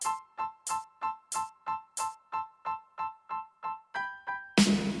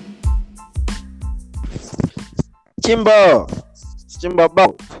Chimba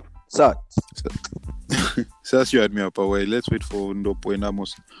about. Sat. Since you had me up away, let's wait for Ndopo and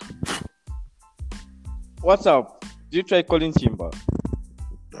Amos. What's up? Did you try calling Chimba?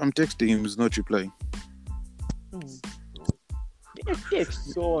 I'm texting him, he's not replying.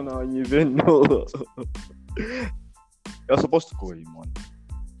 Text so now you even know. You're supposed to call him on.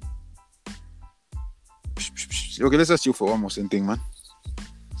 Okay, let's ask you for Amos and thing, man.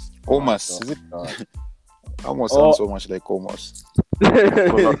 Omas, is it? Amos Oh. sounds so much like Omos.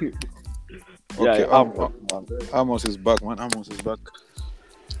 Yeah, Okay, Amos is back, man. Amos is back.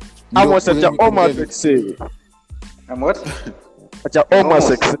 Amos at your homosexual. And what? At your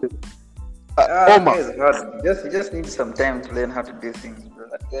homosexual. Oma. It's hard. You just need some time to learn how to do things, bro.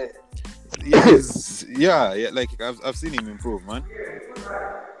 Okay. Yeah, like I've seen him improve, man.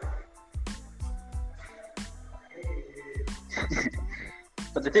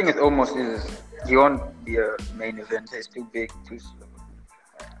 But the thing is, almost is he won't be a main event. He's too big, too slow.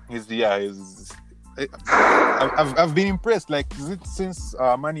 I've been impressed. Like since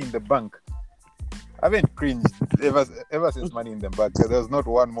Money in the Bank, I haven't cringed ever since Money in the Bank. There's not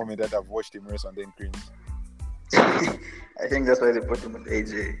one moment that I've watched him race and then cringe. I think that's why they put him with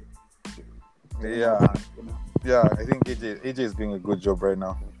AJ. Yeah. I think AJ is doing a good job right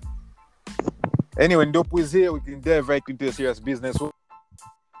now. Anyway, Ndopo is here. We can dive right into a serious business.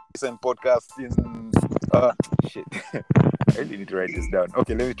 Recent podcast in shit. I really need to write this down.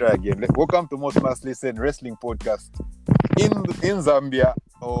 Okay, let me try again. Welcome to Most Must Listen Wrestling Podcast in Zambia,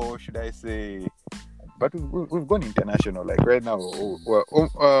 or should I say? But we've gone international. Like right now,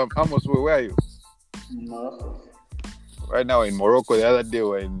 Amos, where are you? No. Right now in Morocco. The other day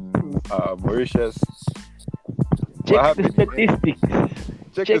we're in Mauritius. Check the statistics.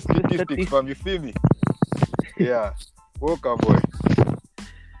 Check the statistics, fam. You feel me? Yeah. Welcome, boy.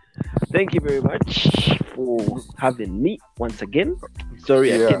 Thank you very much for having me once again.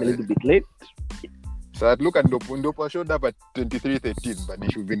 Sorry, I came a little bit late. So I'd look at Ndopo showed up at 23:13, but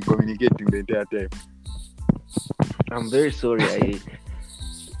he should have been communicating the entire time. I'm very sorry.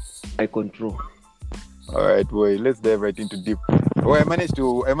 I control. All right, boy. Let's dive right into deep. Oh, I managed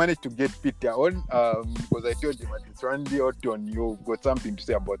to get Peter on because I told him that it's Randy Orton. You got something to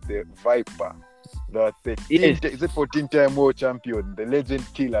say about the Viper, the 14-time world champion, the legend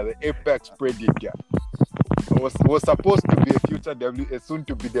killer, the apex predator. Was supposed to be a future soon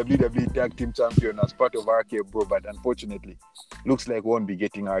to be WWE Tag Team Champion as part of RK Bro, but unfortunately, looks like won't be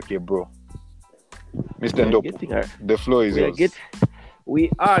getting RK Bro. Mr. Ndopo, the floor is yours. We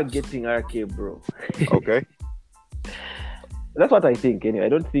are getting RK Bro. Okay. That's what I think. Anyway, I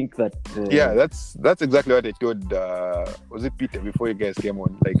don't think that. That's exactly what I told. Was it Peter before you guys came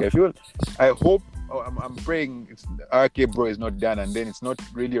on? Like I hope. I'm praying RK Bro is not done, and then it's not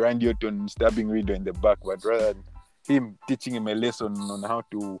really Randy Orton stabbing Riddle in the back, but rather him teaching him a lesson on how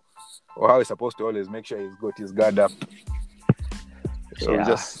he's supposed to always make sure he's got his guard up. So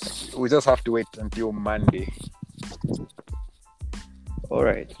we just have to wait until Monday. All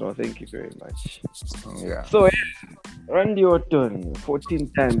right. No, thank you very much. Yeah. So, Randy Orton,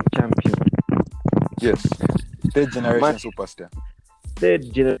 14-time champion. Yes. Third generation superstar.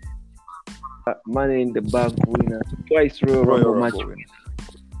 Third generation Money in the Bank winner. Twice Royal Rumble match winner.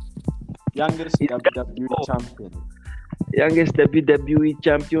 Youngest WWE champion. Youngest WWE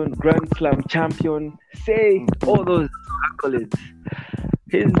champion. Grand Slam champion. Say all those accolades.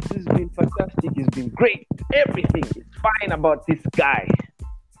 He's been fantastic. He's been great. Everything is fine about this guy.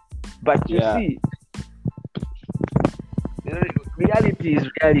 But you see, reality is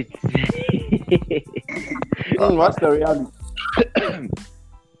reality. What's the reality?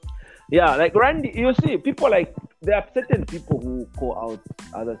 Yeah, like Randy, you see, people like, there are certain people who call out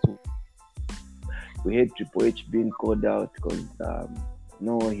others who we hate Triple H being called out because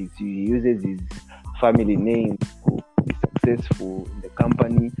he uses his family name to be successful in the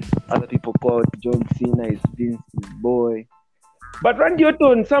company. Other people call out John Cena is Vince's boy. But Randy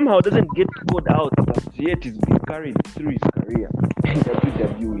Orton somehow doesn't get called out, but yet he's been carried through his career in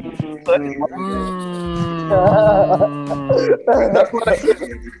WWE. That's what I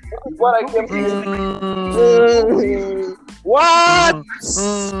came to. What?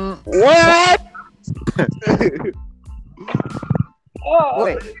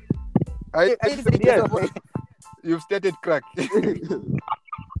 Wait. You've started crack. I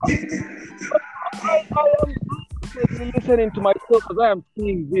am listening to myself because I am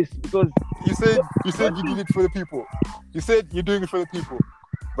seeing this because you said you did it for the people. You said you're doing it for the people,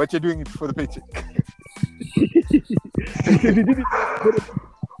 but you're doing it for the paycheck.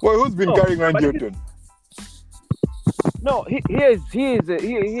 Well, who's been carrying Randy Orton? No, he is.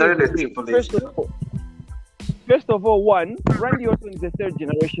 First first of all, Randy Orton is a third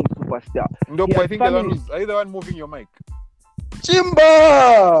generation superstar. Nope, He I has think the one family- who's, are you the one moving your mic?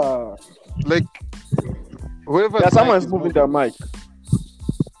 Chimba! Like, whoever. Yeah, someone's moving their mic.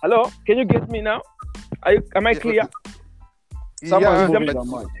 Hello, can you get me now? Am I clear? Someone's Yeah, moving but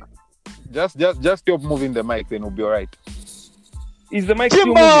their mic. just stop moving the mic, then we'll be alright. Is the mic still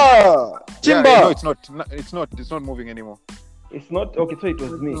moving? Chimba! Chimba! Yeah, no, it's not. It's not moving anymore. It's not okay. So it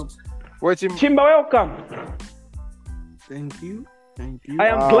was me. Watch him. Chimba, welcome. Thank you. I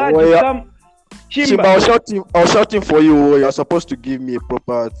am Ah, glad well, you yeah. come. Chimba, I was shouting for you. Oh. You're supposed to give me a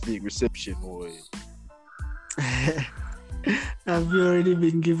proper reception. Oh. Have you already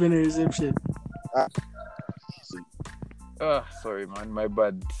been given a reception? Sorry, man. My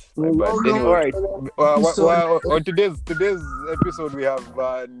bad. Well, Anyway, All right. on today's episode, we have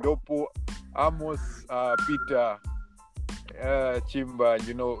Ndopo, Amos, Peter, Chimba. And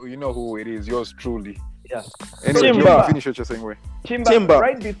you know who it is. Yours truly. Yeah. Anyway, Chimba. you finish what you're saying. Wait. Chimba,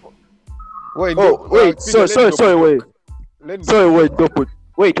 right before. Wait. Oh, wait. Peter, Sorry, wait. Let Sorry, wait. Don't put.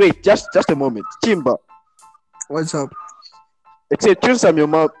 Wait. Just a moment. Chimba. What's up? Except you some your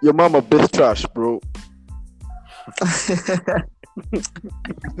mom a best trash, bro.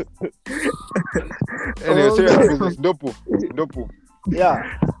 Anyway, serious business. Ndopo.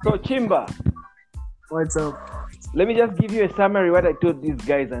 Yeah. So Chimba, What's up? let me just give you a summary what I told these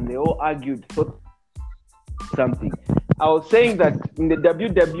guys, and they all argued for something. I was saying that in the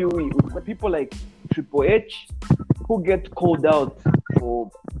WWE, we've got people like Triple H who get called out for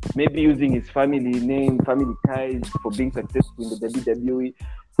maybe using his family name, family ties, for being successful in the WWE.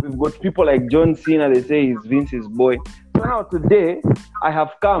 We've got people like John Cena, they say he's Vince's boy. So now today, I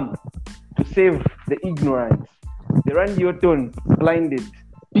have come to save the ignorance, the Randy Orton blinded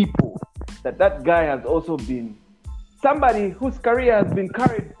people, that guy has also been somebody whose career has been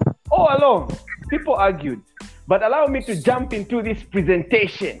carried all along. People argued, but allow me to jump into this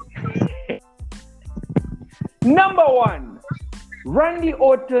presentation. Number one, Randy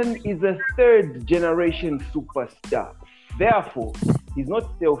Orton is a third generation superstar. Therefore, he's not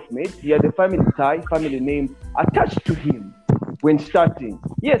self-made. He has a family tie, family name attached to him when starting.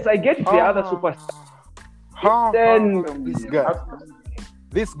 Yes, I get the other superstars. Then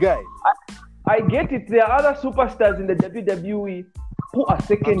This guy. I get it. There are other superstars in the WWE who are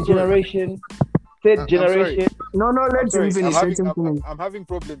second generation, third generation. No, let him finish. Let him finish. I'm having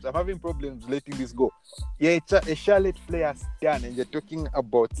problems letting this go. Yeah, it's a Charlotte Flair stan, and you're talking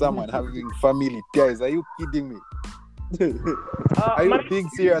about someone having family ties. Are you kidding me? Are you being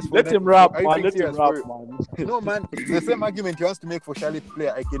serious? Let him rap, Are you man. being Let him serious rap, for- man. No, man. The same argument he wants to make for Charlotte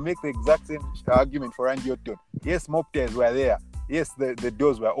Flair, I can make the exact same argument for Randy Orton. Yes, mob ties were there. Yes, the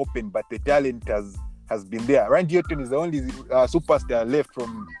doors were open, but the talent has been there. Randy Orton is the only superstar left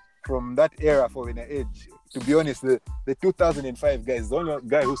from that era for an age. To be honest, the 2005 guy is the only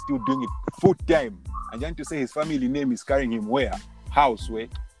guy who's still doing it full time. And you want to say his family name is carrying him where? House where?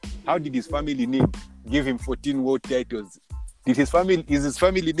 How did his family name give him 14 world titles? Is his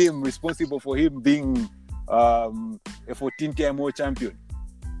family name responsible for him being a 14-time world champion?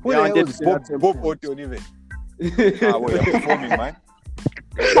 Who Yeah, the hell is Bob Orton even? Well, you're performing, man.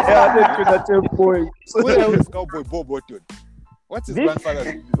 Yeah, 10 points. Who the hell is Cowboy Bob Orton? What's his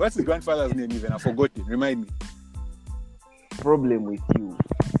grandfather's name even? I've forgotten. Remind me. Problem with you,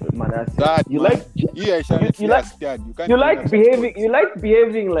 Manasseh. That You man. like Yeah, Charlotte you Flair like- stand. You can't you do like that.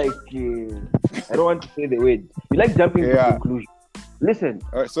 behaving like I don't want to say the word. You like jumping Yeah. to conclusion. Listen,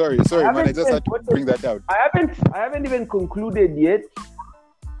 Sorry, I man. I haven't just had to said bring that out. I haven't even concluded yet.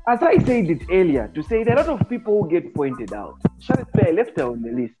 As I said it earlier, to say there are a lot of people who get pointed out. Charlotte Flair left her on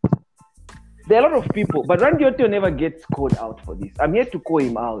the list. There are a lot of people, but Randy Orton never gets called out for this. I'm here to call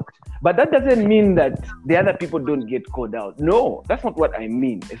him out. But that doesn't mean that the other people don't get called out. No, that's not what I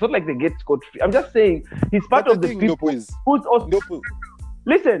mean. It's not like they get scot-free. I'm just saying he's part But of the thing, people Ndopo, is who's also... Ndopo.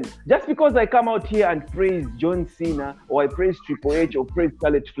 Listen, just because I come out here and praise John Cena or I praise Triple H or praise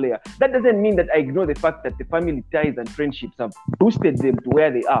Charlotte Flair, that doesn't mean that I ignore the fact that the family ties and friendships have boosted them to where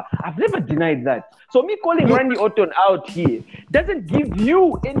they are. I've never denied that. So me calling Randy Orton out here doesn't give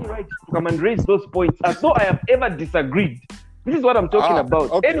you any right to come and raise those points as though I have ever disagreed. This is what I'm talking about.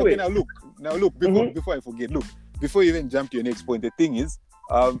 Okay, Anyway, now look. Before I forget, before you even jump to your next point, the thing is,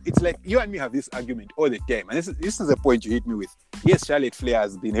 it's like you and me have this argument all the time, and this is the point you hit me with. Yes, Charlotte Flair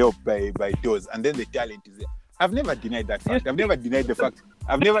has been helped by doors, and then the talent is there. I've never denied that fact. I've never denied the fact.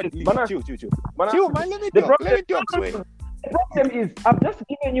 I've never chill, man. Let me talk. Sway. The problem is, I've just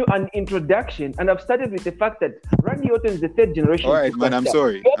given you an introduction, and I've started with the fact that Randy Orton is the third generation. All right, man. I'm superstar.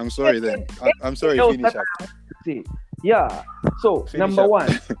 sorry. I'm sorry. Then I'm sorry. else Finish that up. I have to say. Yeah. So Finish number up.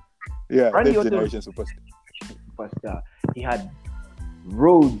 one, Yeah, Randy third Orton- generation superstar. superstar. He had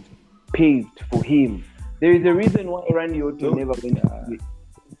roads paved for him. There is a reason why Randy Orton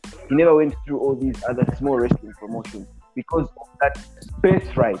never went through all these other small wrestling promotions, because of that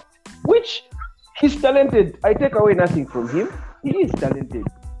birthright, which he's talented. I take away nothing from him. He is talented.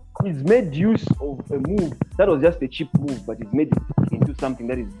 He's made use of a move that was just a cheap move, but he's made it into something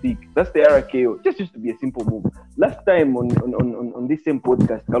that is big. That's the RKO. It just used to be a simple move. Last time on this same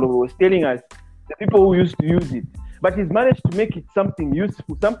podcast, Kalobo was telling us the people who used to use it, but he's managed to make it something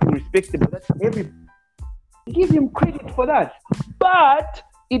useful, something respectable. That's everybody. Give him credit for that. But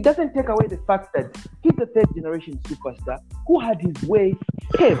it doesn't take away the fact that he's a third generation superstar who had his way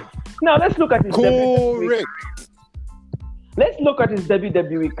paved. Now let's look at his WWE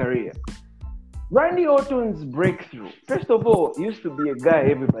career. Randy Orton's breakthrough. First of all, he used to be a guy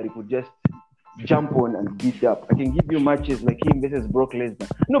everybody could just jump on and beat up. I can give you matches like him versus Brock Lesnar.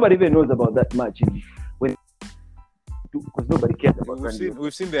 Nobody even knows about that match because nobody cares about Randy Orton.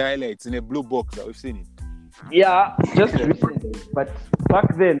 We've seen the highlights in a blue box. We've seen it. Yeah, just recently. But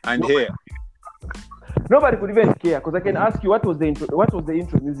back then, nobody could even care, because I can ask you what was the intro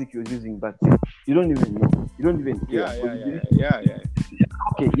music you was using back then. You don't even know. You don't even care. Yeah.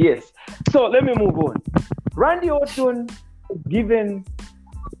 Okay, yes. So let me move on. Randy Orton was given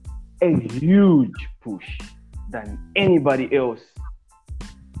a huge push than anybody else.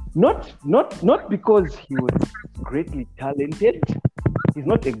 Not because he was greatly talented. He's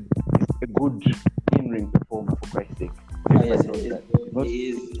not a good in-ring performer, for Christ's sake. He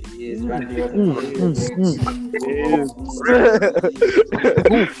is. Randy Orton.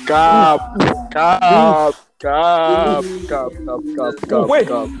 Wait.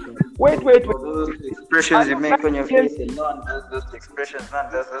 Those expressions you make on your face, and no one does those expressions. No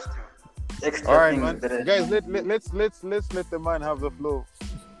one does those two extra all right, things. man. Guys, let's let the man have the flow.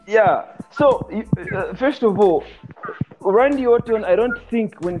 Yeah. So first of all, Randy Orton, I don't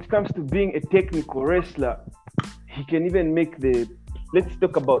think when it comes to being a technical wrestler, he can even make the. Let's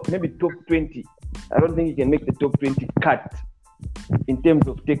talk about maybe top 20. I don't think he can make the top 20 cut in terms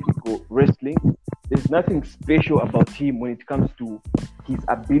of technical wrestling. There's nothing special about him when it comes to his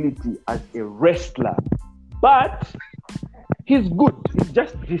ability as a wrestler. But he's good. He's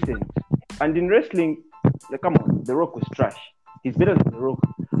just decent. And in wrestling, like, come on, The Rock was trash. He's better than The Rock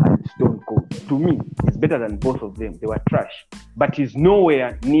and Stone Cold. To me, he's better than both of them. They were trash. But he's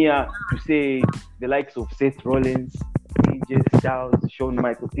nowhere near to say the likes of Seth Rollins, AJ Styles, Shawn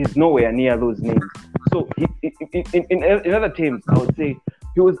Michaels. He's nowhere near those names. So in other terms, I would say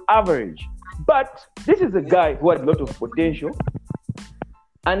he was average. But this is a guy who had a lot of potential.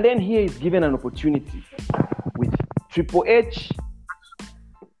 And then here he's given an opportunity with Triple H,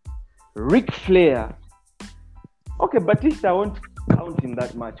 Ric Flair. Okay, Batista, I won't count him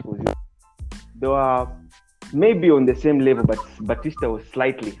that much because they were maybe on the same level, but Batista was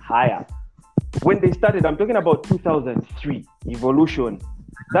slightly higher. When they started, I'm talking about 2003, Evolution,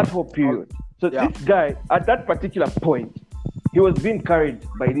 that whole period. So this guy, at that particular point, he was being carried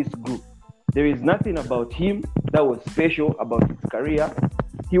by this group. There is nothing about him that was special about his career.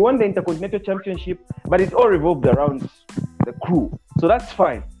 He won the Intercontinental Championship, but it all revolved around the crew. So that's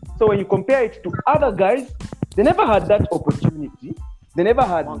fine. So when you compare it to other guys, they never had that opportunity. They never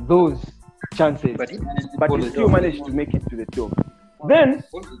had those chances. But he still managed to make it to the top. Then,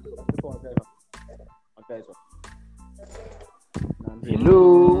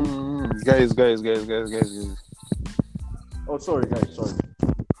 hello, guys. Oh, sorry, guys. Sorry.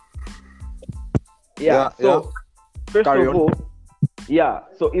 First of all,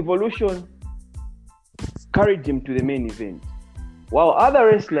 so Evolution carried him to the main event. While other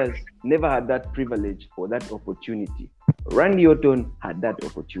wrestlers never had that privilege or that opportunity, Randy Orton had that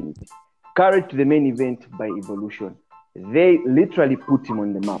opportunity. Carried to the main event by Evolution. They literally put him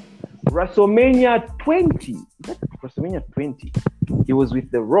on the map. WrestleMania 20. WrestleMania 20. He was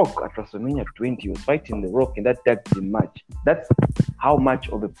with The Rock at WrestleMania 20. He was fighting The Rock in that tag team match. That's how much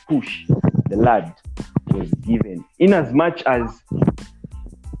of a push the lad was given. In as much as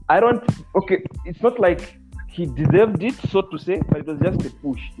it's not like he deserved it, so to say, but it was just a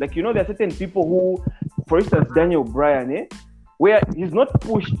push. Like, there are certain people who, for instance, Daniel Bryan, where he's not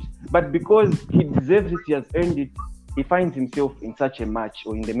pushed, but because he deserves it, he has earned it, he finds himself in such a match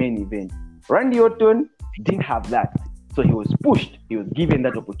or in the main event. Randy Orton didn't have that. So he was pushed. He was given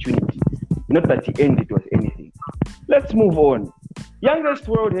that opportunity. Not that he earned it or anything. Let's move on. Youngest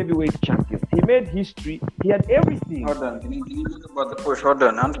world heavyweight champion. He made history. He had everything. Hold on. Can you talk about the push? Hold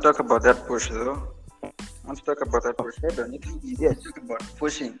on. I want to talk about that push, though. Hold on. Yes. Talk about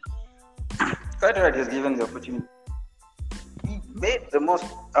pushing. Fight Right has given the opportunity. He made the most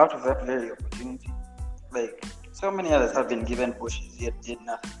out of that very opportunity. Like, So many others have been given pushes yet did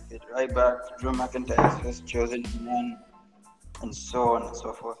nothing. Did Ryback, Drew McIntyre was chosen man, and so on and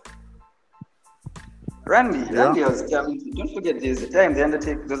so forth. Randy was coming. Don't forget, there's a time the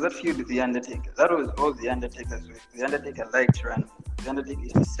Undertaker. There's that feud with the Undertaker. That was all the Undertakers with. The Undertaker liked Randy. The Undertaker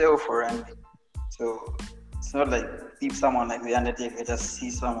used to sell for Randy. So it's not like if someone like the Undertaker just see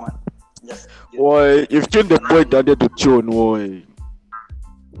someone. Just Boy, you've changed the point I did to tune, boy.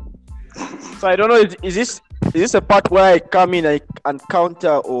 So I don't know. Is this a part where I come in and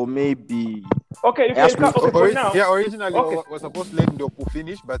counter, or maybe? Okay, you Ask can me- come. Okay, for now. Yeah, originally Okay. was supposed to let Ndopu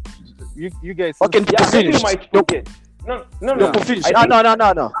finish, but you guys. Okay, Yeah, finish. maybe you might forget. No. No, finish. I think-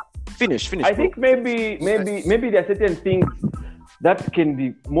 No. Finish. I think maybe there are certain things that can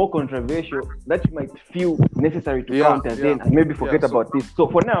be more controversial that you might feel necessary to counter then and maybe forget about this. So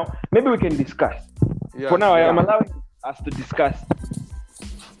for now, maybe we can discuss. For now, I am allowing us to discuss.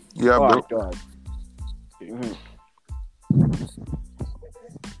 Yeah, All bro. right, all right.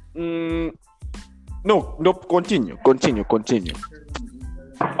 No, continue.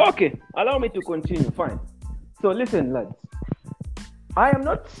 Okay, allow me to continue. Fine. So listen, lads. I am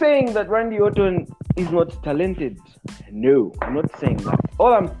not saying that Randy Orton is not talented. No, I'm not saying that.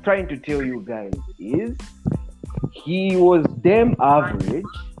 All I'm trying to tell you guys is he was damn average,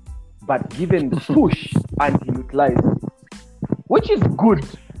 but given the push and he utilized it, which is good.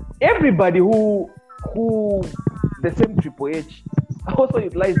 Everybody who the same Triple H also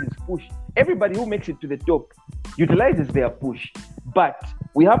utilizes push. Everybody who makes it to the top utilizes their push. But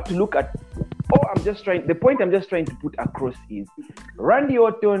we have to look at the point I'm just trying to put across is Randy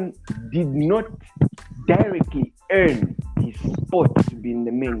Orton did not directly earn his spot to be in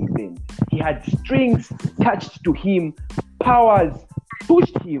the main event. He had strings attached to him, powers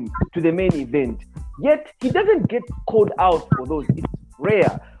pushed him to the main event. Yet he doesn't get called out for those. It's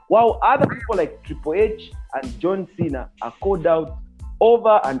rare. While other people like Triple H and John Cena are called out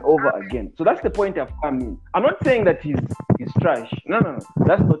over and over again. So that's the point I've come in. I'm not saying that he's trash. No.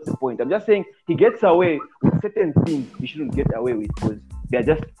 That's not the point. I'm just saying he gets away with certain things he shouldn't get away with because they're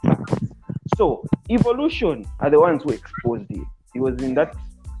just facts. So Evolution are the ones who exposed him. He was in that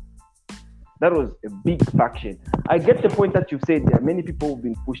was a big faction. I get the point that you've said there are many people who've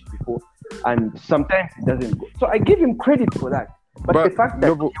been pushed before and sometimes it doesn't go. So I give him credit for that. But the fact that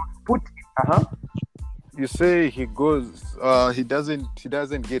he was put you say he goes he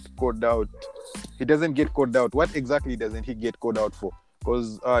doesn't get called out. He doesn't get called out. What exactly doesn't he get called out for?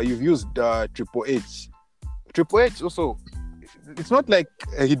 Because you've used Triple H. Triple H also, it's not like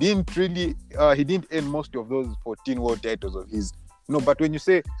he didn't earn most of those 14 world titles of his. No, but when you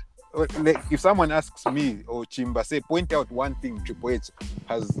say like if someone asks me or Chimba, say point out one thing Triple H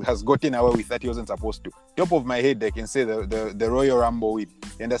has gotten away with that he wasn't supposed to. Top of my head, I can say the Royal Rumble win.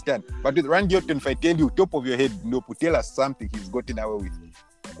 You understand? But with Randy Orton, if I tell you top of your head, no, tell us something he's gotten away with.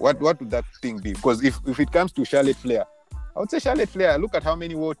 What would that thing be? Because if it comes to Charlotte Flair, I would say Charlotte Flair. Look at how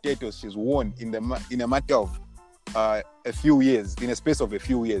many world titles she's won in a matter of a few years, in a space of a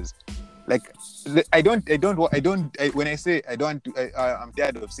few years. Like when I say I'm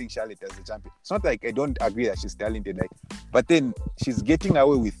tired of seeing Charlotte as a champion. It's not like I don't agree that she's talented, but then she's getting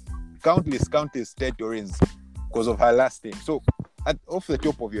away with countless title reigns because of her last name. So, off the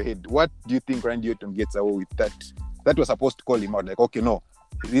top of your head, what do you think Randy Orton gets away with that was supposed to call him out? Like, okay, no,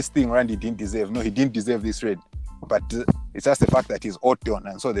 this thing Randy didn't deserve. No, he didn't deserve this reign. But it's just the fact that he's Orton,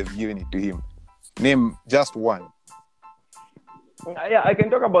 and so they've given it to him. Name just one. Yeah, I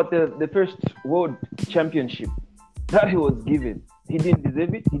can talk about the first world championship that he was given. He didn't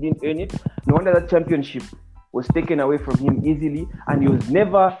deserve it. He didn't earn it. No wonder that championship was taken away from him easily, and he was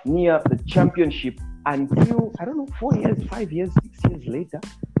never near the championship until, 4 years, 5 years, 6 years later.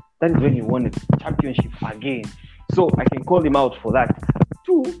 That is when he won the championship again. So I can call him out for that.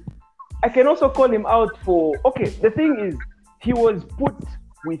 2, I can also call him out for, the thing is, he was put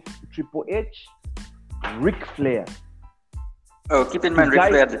with Triple H, Ric Flair. Oh, keep in mind, Ric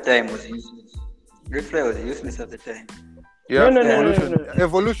Flair at the time was useless. Ric Flair was useless at the time. Yeah, No.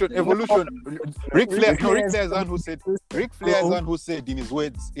 Evolution. Ric Flair is the one who said. Ric Flair is the one who said in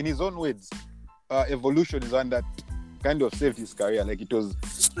his own words, Evolution is one that kind of saved his career. Like it was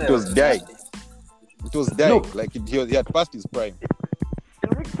dying. It was dying. Like he had passed his prime.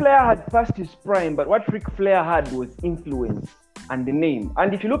 Ric Flair had passed his prime, but what Ric Flair had was influence and the name.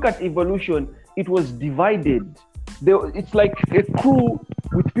 And if you look at Evolution, it was divided. It's like a crew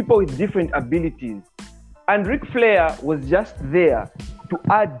with people with different abilities. And Ric Flair was just there to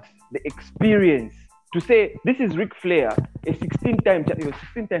add the experience, to say, this is Ric Flair, a 16-time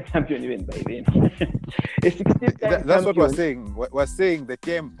champion even by then. A 16-time champion. That's what we're saying. We're saying the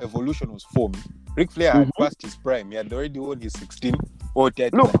term Evolution was formed Ric Flair had passed his prime. He had already won his 16 world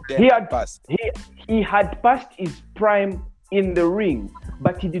titles. Look, he had passed his prime in the ring,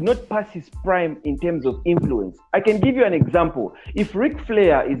 but he did not pass his prime in terms of influence. I can give you an example. If Ric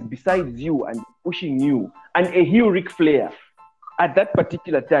Flair is besides you and pushing you, and a heel Ric Flair at that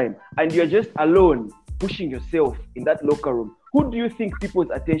particular time, and you're just alone pushing yourself in that locker room, who do you think people's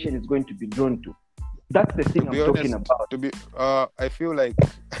attention is going to be drawn to? That's the thing I'm talking about. I feel like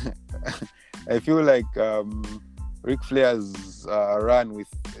Ric Flair's run with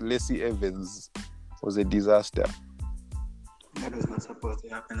Lacey Evans was a disaster. That was not supposed to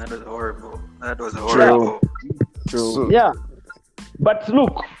happen. That was horrible. True. So, yeah. But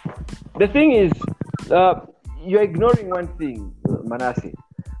look, the thing is, you're ignoring one thing, Manasseh.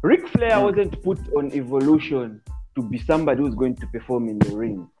 Ric Flair wasn't put on Evolution to be somebody who's going to perform in the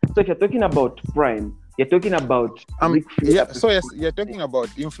ring. So if you're talking about prime, you're talking about Ric Flair. Yeah. So yes, you're talking about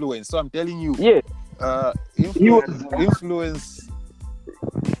influence. So I'm telling you, influence.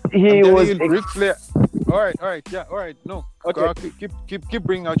 He was Ric Flair. All right, yeah, all right. No, okay. Keep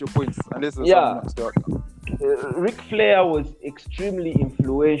bringing out your points. Unless there's something else to talk. Ric Flair was extremely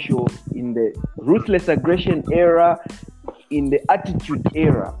influential in the ruthless aggression era, in the attitude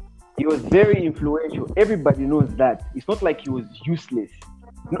era. He was very influential. Everybody knows that. It's not like he was useless.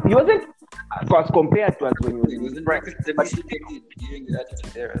 No, he wasn't as compared to us when he was in his prime. During the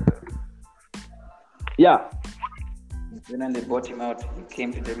attitude era, though. Yeah. When they bought him out, he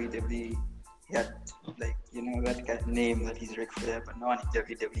came to WWE. He had, that guy's name that he's Ric Flair, but no one in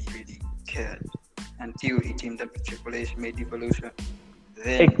WWE really cared until he teamed up with Triple H, made Evolution.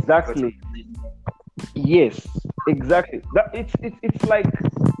 Then exactly. Yes, exactly. It's like,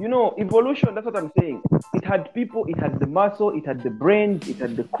 Evolution. That's what I'm saying. It had people. It had the muscle. It had the brains. It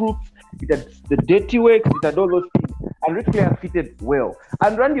had the crooks. It had the dirty work. It had all those things. And Ric Flair fitted well.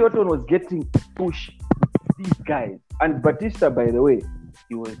 And Randy Orton was getting pushed these guys. And Batista, by the way,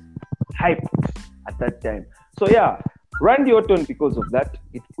 he was hyped at that time. So yeah, Randy Orton, because of that,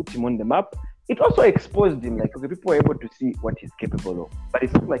 it put him on the map. It also exposed him, like, okay, people were able to see what he's capable of. But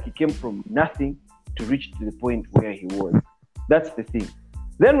it's not like he came from nothing to reach to the point where he was. That's the thing.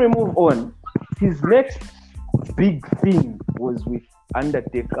 Then we move on. His next big thing was with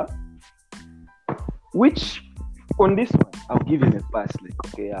Undertaker, which on this one, I'll give him a pass. Like,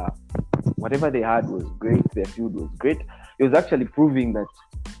 okay, whatever they had was great. Their feud was great. It was actually proving that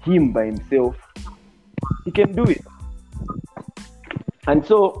him by himself, he can do it. And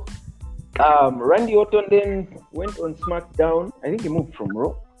so, Randy Orton then went on SmackDown. I think he moved from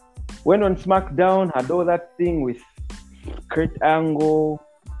Raw. Went on SmackDown, had all that thing with Kurt Angle.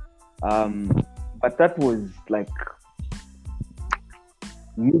 But that was like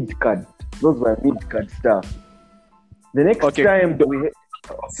mid-card. Those were mid-card stuff. The next time we...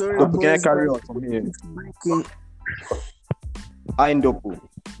 Sorry, can I carry on from here? Indopo.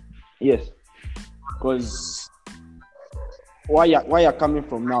 Yes. Because why you're coming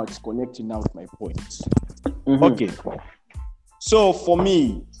from now, it's connecting now with my point. Mm-hmm. Okay. So for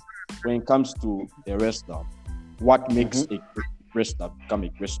me, when it comes to a wrestler, what makes a wrestler become a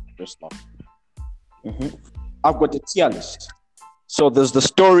great wrestler? I've got a tier list. So there's the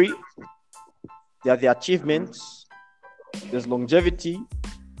story, there are the achievements, there's longevity,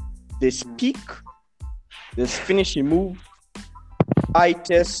 there's peak, there's finishing move, eye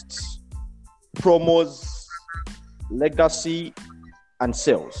tests, promos, legacy, and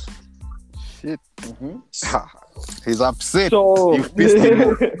sales. Shit. He's upset. So, you've pissed him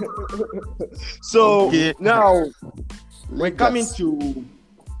off. So Okay. now when coming to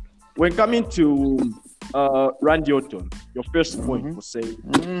Randy Orton, your first point was saying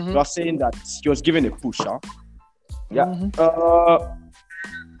you are saying that he was given a push, huh? Yeah.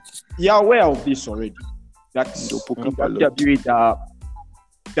 You're aware of this already. That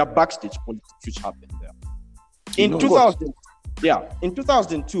the backstage politics which happened there. In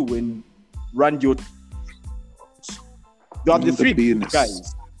 2002, when Randy Orton, there are the three big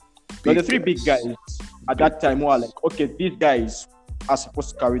guys. There are the three big guys at that time who are like, okay, these guys are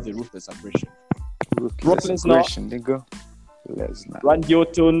supposed to carry the ruthless aggression. Brock Lesnar, Randy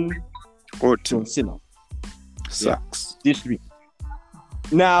Orton, John Cena. Sucks. These three.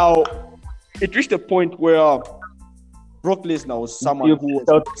 Now, it reached a point where Brock Lesnar was someone who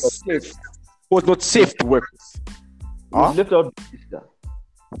was not safe to work with. Left out Batista.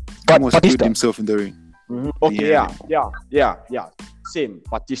 Almost killed himself in the ring. Okay, yeah. Same,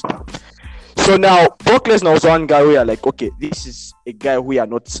 Batista. So now, Brock Lesnar was one guy where you're like, okay, this is a guy who are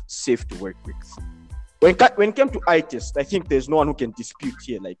not safe to work with. When it came to eye test, I think there's no one who can dispute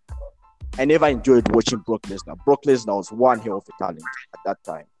here. Like, I never enjoyed watching Brock Lesnar. Brock Lesnar was one hell of a talent at that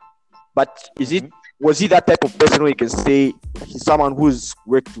time. But was he that type of person where you can say he's someone who's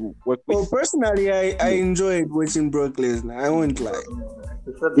work with? Well, personally, I enjoyed watching Brock Lesnar. I won't lie.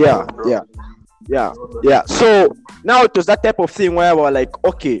 Yeah. So now it was that type of thing where we're like,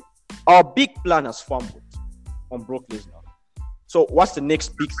 okay, our big plan has fumbled on Brock Lesnar. So what's the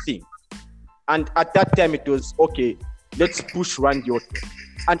next big thing? And at that time it was, okay, let's push Randy Orton.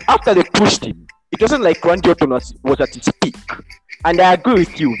 And after they pushed him, it wasn't like Randy Orton was at its peak. And I agree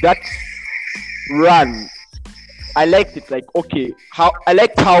with you, that run, I liked it. Like, okay, I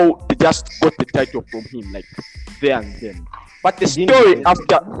liked how they just got the title from him, like there and then. But the story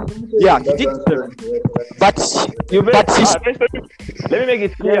after, he did. But let me make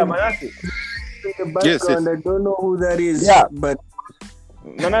it clear, Manasseh. In the background, I don't know who that is. But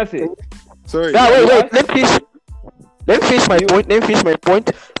Manasseh. Sorry. Wait. Let me finish my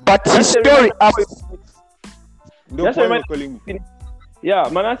point. But his story after. Yeah,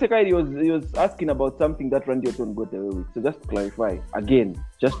 Manasseh Kairi he was asking about something that Randy Orton got away with. So just to clarify again,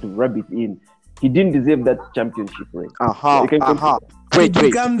 just to rub it in, he didn't deserve that championship, right? Wait.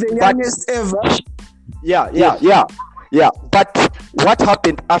 Become the youngest ever. Yeah. But what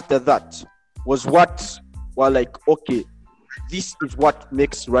happened after that was like, okay, this is what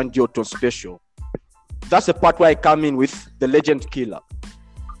makes Randy Orton special. That's the part where I come in with the Legend Killer.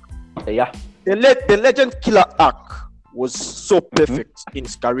 Yeah. The Legend Killer arc was so perfect in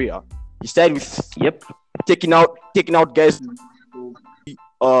his career. He started with taking out guys.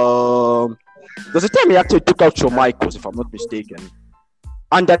 There's a time he actually took out Shawn Michaels, if I'm not mistaken.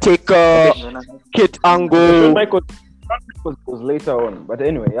 Undertaker, Kurt Angle. Shawn Michaels was later on, but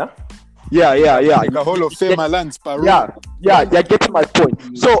anyway, Yeah. Like a Hall of Famer Lance Parole. Yeah, you're getting my point.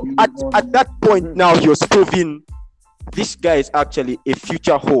 So at that point now, he was proving this guy is actually a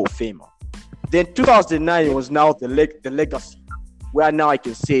future Hall of Famer. Then 2009 was now the legacy, where now I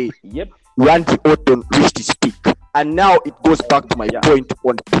can say, Randy Orton reached his peak. And now it goes back to my point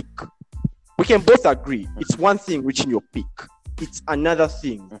on peak. We can both agree, it's one thing reaching your peak. It's another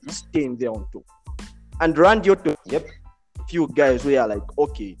thing staying there on top. And Randy Orton, few guys where are like,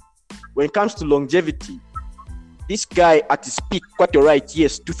 okay, when it comes to longevity, this guy at his peak, quite right,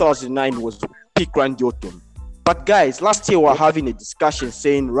 yes, 2009 was peak Randy Orton. But guys, last year we were having a discussion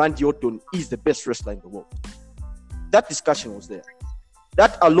saying Randy Orton is the best wrestler in the world. That discussion was there.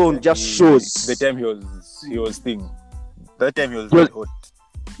 That alone just shows the time he was thing. That time he was red hot.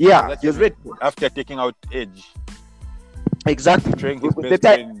 Yeah, he was red hot. After taking out Edge. Exactly. Trying his best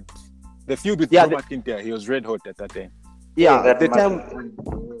friend. The feud with Drew McIntyre, he was red hot at that time. Yeah, the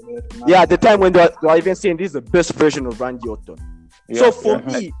time when they were even saying this is the best version of Randy Orton. So for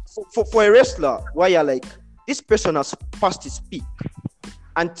me, for a wrestler, where you're like, this person has passed his peak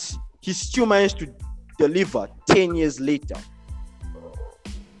and he still managed to deliver 10 years later.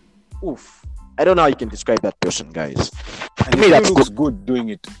 Oof. I don't know how you can describe that person, guys. And he looks good doing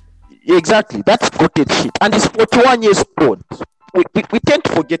it. Exactly. That's goated shit. And he's 41 years old. We tend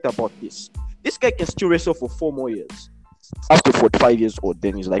to forget about this. This guy can still wrestle for 4 more years. After 45 years old,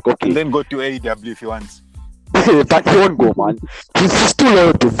 then he's like, okay. And then go to AEW if he wants. But he won't go, man. He's still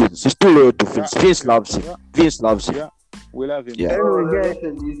loyal to Vince. Vince loves him. Vince loves him. Yeah, we love him. Yeah.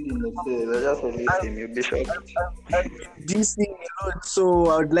 DC a lot, so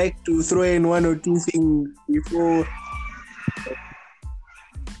I would like to throw in 1 or 2 things before.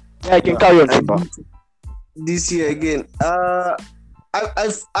 Yeah, I can carry on, Simba. DC again.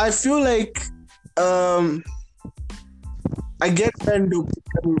 I feel like I get kind of,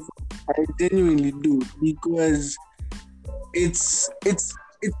 I genuinely do, because it's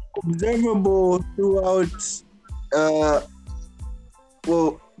observable throughout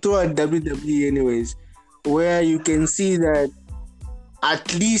throughout WWE anyways, where you can see that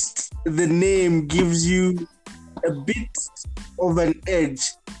at least the name gives you a bit of an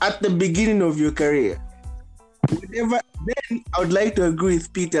edge at the beginning of your career. Then I would like to agree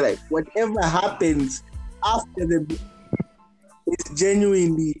with Peter, like whatever happens after it's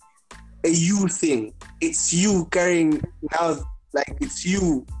genuinely a you thing. It's you carrying now, like it's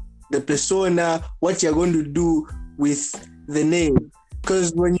you, the persona, what you're going to do with the name.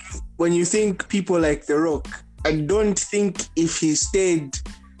 Because when you think people like The Rock, I don't think if he stayed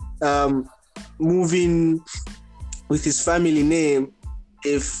moving with his family name,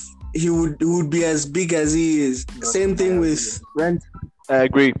 if he would be as big as he is. Same thing with Randy. I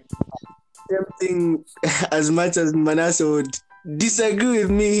agree. Same thing, as much as Manasseh would disagree with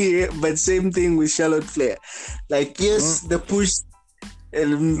me here, but same thing with Charlotte Flair. Like, yes, the push.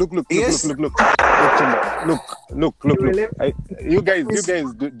 Look. You guys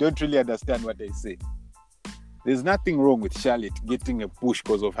don't really understand what I say. There's nothing wrong with Charlotte getting a push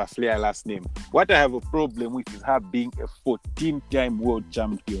because of her Flair last name. What I have a problem with is her being a 14-time world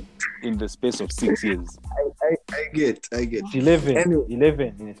champion in the space of 6 years. I get. 11, Anyway.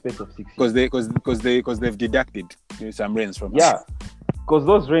 11 in a space of 6 years. Because they've deducted some reigns from Yeah, because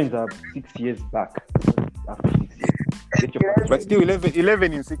those reigns are 6 years back. After 6 years. Get your facts But right. still,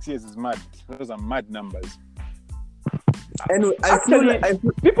 11 in 6 years is mad. Those are mad numbers. Anyway, I feel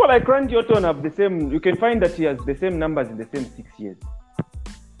People like Randy Orton have the same. You can find that he has the same numbers in the same 6 years,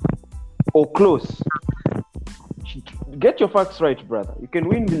 or close. Get your facts right, brother. You can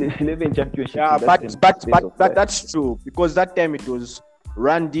win the 11 championships. Yeah, in that same but space of time. that's true because that time it was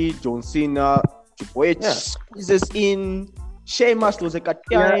Randy, John Cena, Triple H, Yeah. Jesus in, Sheamus was like a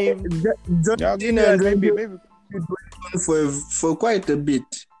time. John Cena and Randy went on for quite a bit,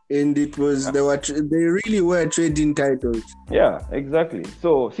 and it was they really were trading titles. Yeah, exactly.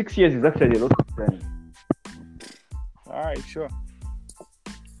 So 6 years is actually a lot of time. All right, sure.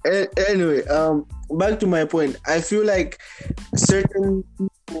 Anyway, back to my point. I feel like certain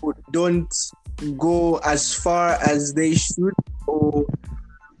people don't go as far as they should, or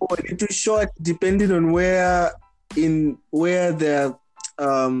a little short, depending on where the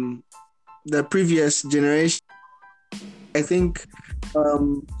previous generation. I think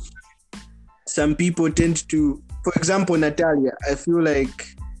some people tend to, for example, Natalia. I feel like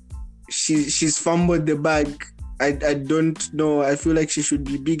she's fumbled the bag. I don't know. I feel like she should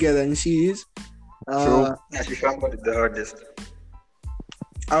be bigger than she is. Yeah, she fumbled it the hardest.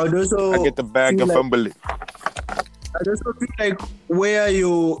 I would also I get the bag feel and like- fumble it. I also feel like where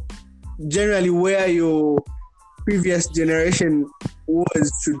your previous generation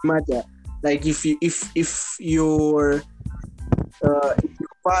was should matter. Like if your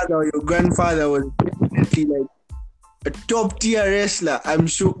father or your grandfather was definitely like a top tier wrestler, I'm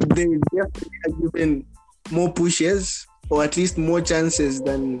sure they definitely have given more pushes or at least more chances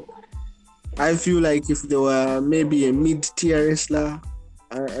than I feel like if they were maybe a mid tier wrestler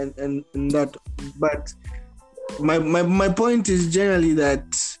and that. But my point is generally that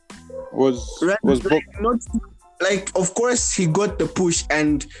Was not like, of course he got the push,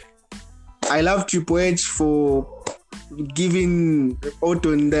 and I love Triple H for giving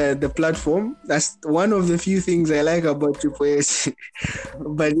Orton the platform. That's one of the few things I like about Triple H.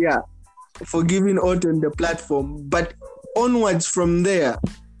 But yeah, for giving Orton the platform. But onwards from there,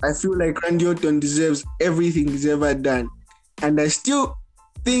 I feel like Randy Orton deserves everything he's ever done, and I still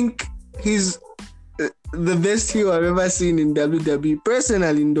think he's the best heel I've ever seen in WWE.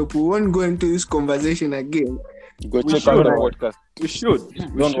 Personally, Ndopu, we won't go into this conversation again. Go We check out the should. podcast. We should.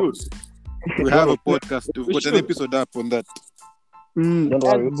 We have a podcast. We've got an episode up on that. Don't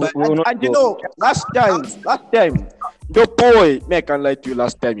worry. But- we will not And you go. know, last time, the boy, man, I can lie to you.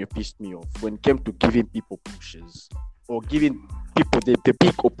 Last time you pissed me off when it came to giving people pushes or giving people the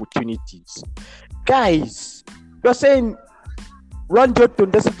big opportunities. Guys, you're saying Randy Orton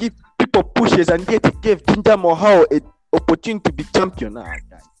doesn't give people pushes, and yet he gave Jinder Mahal an opportunity to be champion. Guys.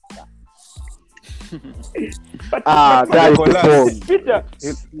 But Guys, Nicolas. Peter,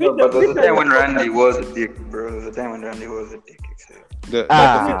 No, but there was a time when Randy was a dick, bro. There was a time when Randy was a dick. The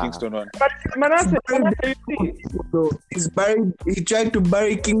Kingston one. but Manasseh, you see, So he tried to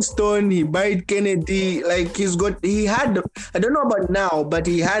bury Kingston, he buried Kennedy, like he had, I don't know about now, but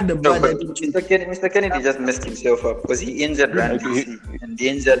he had the No, blood but that Mr. Kennedy just messed himself up because he injured Randy and he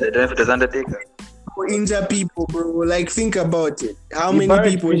injured, I don't know if it was Undertaker. injure people, bro. Like, think about it. How he many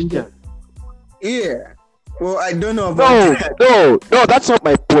buried people Christian. Yeah. Well, I don't know about No, that's not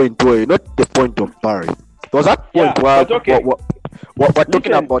my point, boy. Not the point of Barry. It was that point Yeah, where but okay. what we're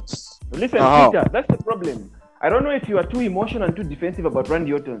talking Listen. about. Listen, Uh-huh. Peter, that's the problem. I don't know if you are too emotional and too defensive about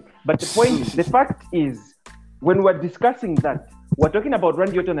Randy Orton, but the fact is, when we're discussing that, we're talking about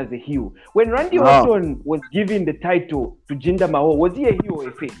Randy Orton as a heel. When Randy Uh-huh. Orton was giving the title to Jinder Mahal, was he a heel or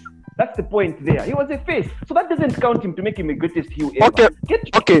a face? That's the point there. He was a face, so that doesn't count him to make him a greatest heel ever. Okay, Get,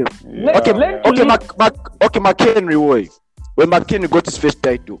 okay, let, Yeah. learn to okay, live. McHenry, boy. When McHenry got his first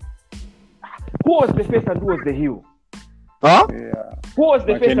title, Who was the face and who was the heel? huh? Yeah. Who was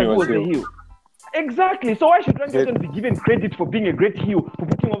the face McKenny and who was was the heel. heel? Exactly. So why should Randy Good. Orton be given credit for being a great heel, for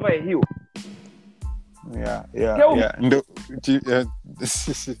putting over a heel? Yeah. Tell me. No, Peter,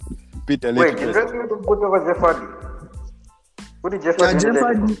 Wait, let did you Randy Orton put over Jeff Hardy? Who did Jeff Hardy? Jeff win the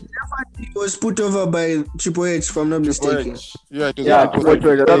Hardy title? was put over by Triple H, if I'm not mistaken. Yeah, it was Yeah, Triple H.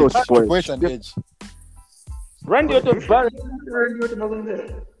 that was Triple H and Edge. Randy Orton buried. Randy Orton wasn't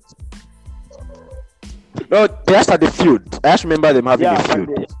there. No, they just had the feud. I just remember them having Yeah, a feud.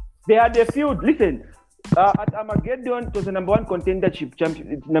 but they had a feud. Listen, At Armageddon, it was the number one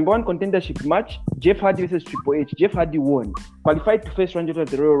contendership match. Jeff Hardy versus Triple H. Jeff Hardy won. Qualified to face Randy Orton at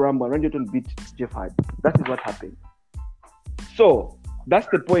the Royal Rumble. Randy Orton beat Jeff Hardy. That is what happened. So that's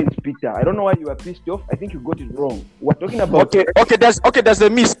the point, Peter. I don't know why you are pissed off. I think you got it wrong. We're talking about There's a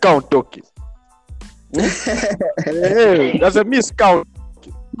miscount, okay. Hey, there's a miscount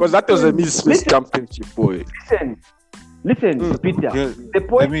because that was a Miss Championship, boy. Listen, Peter. The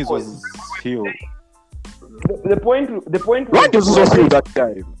point The Miz was heel. the point Randy was also heel that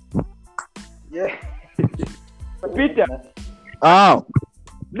time. Yeah. Peter.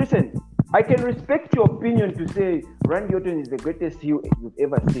 Listen, I can respect your opinion to say Randy Orton is the greatest heel you've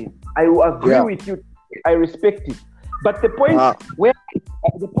ever seen. I will agree with you. I respect it. But the point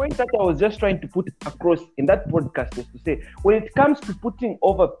that I was just trying to put across in that podcast was to say, when it comes to putting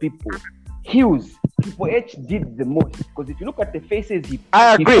over people, heels, Triple H did the most. Because if you look at the faces,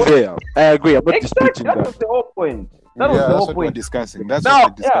 I agree there. I agree. I'm not exactly, disputing that that. was the whole point. That was the That's whole what we're point. discussing. That's Now-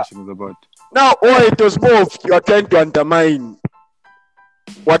 what the discussion is about. Now, it was more of you are trying to undermine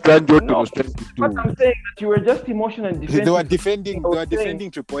what Randy Orton was trying to But do. I'm saying that you were just emotional and defensive. They were defending. They were saying-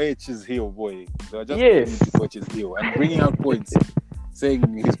 defending Triple H's heel, boy. They were just Yes. defending Triple H's heel and bringing out points,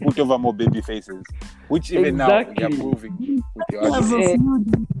 saying he's put over more baby faces, which even now Exactly. they're proving with your Have a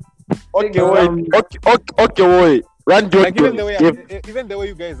argument. few- Okay, wait. Randy Like Orton even the way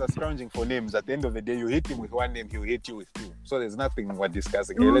you guys are scrounging for names, at the end of the day, you hit him with one name, he'll hit you with two. So there's nothing we're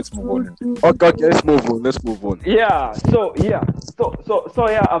discussing. Okay, let's move on. Okay, let's move on. Yeah. So listen.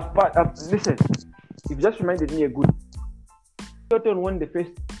 You've just reminded me a good. Orton won the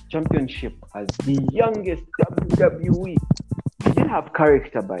first championship as the youngest WWE. He didn't have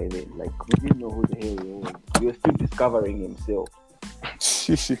character by then. Like we didn't know who the hell he was. He was still discovering himself.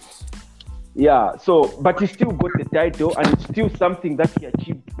 Yeah. So, but he still got the title, and it's still something that he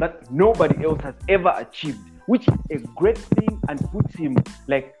achieved that nobody else has ever achieved, which is a great thing and puts him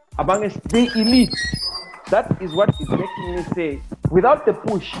like amongst the elite. That is what is making me say, without the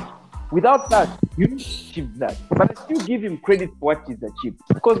push, without that, you didn't achieve that. But I still give him credit for what he's achieved.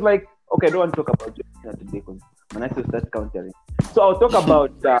 Because, like, okay, I don't want to talk about John Cena today because Manasseh starts countering. So I'll talk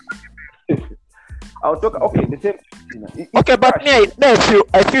about. The same. John Cena. Okay, but me,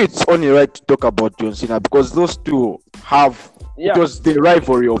 I feel it's only right to talk about John Cena because those two have it was the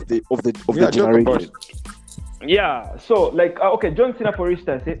rivalry of the generation. Yeah. So, like, okay, John Cena, for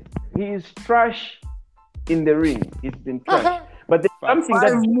instance, he is trash in the ring. He's been trash. But there's something Five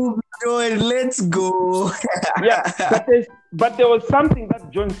that movies, Joel, let's go. but there was something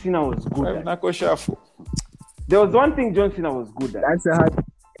that John Cena was good at. Knuckle shuffle. There was one thing John Cena was good at. That's a hard.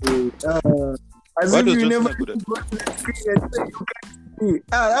 As What if was you John never Cena good at? go to the screen and say you can't see.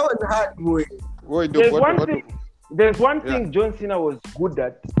 That was hard, boy. Wait, There's one thing John Cena was good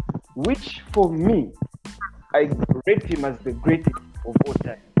at, which for me, I rate him as the greatest of all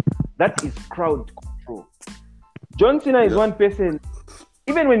time. That is crowd control. John Cena is one person,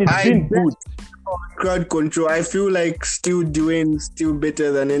 even when he's been good. Crowd control. I feel like still Dwayne's still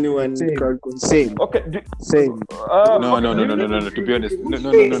better than anyone in crowd control. Same. Okay. Same. No. To be honest, no.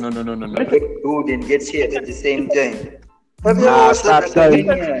 Who didn't get hit at the same time? Have you Nah, watched that stop,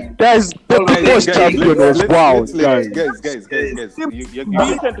 WrestleMania? Guys, the first champion was wow. Guys. Guys.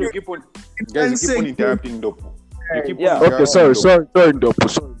 You keep on interrupting Dopo. You keep on Yeah. Okay, interrupting sorry, Dopo. Dopo.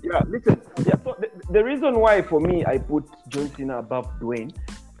 Sorry. Yeah, listen. Yeah, so the reason why for me I put John Cena above Dwayne,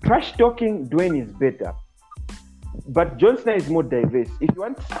 trash talking, Dwayne is better. But John Cena is more diverse. If you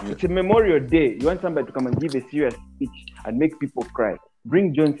want, it's a Memorial Day, you want somebody to come and give a serious speech and make people cry,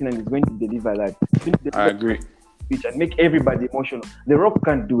 bring John Cena and he's going to deliver that. I agree. Speech and make everybody emotional. The Rock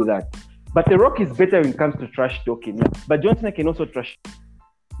can't do that. But The Rock is better when it comes to trash talking. Yeah? But John Cena can also trash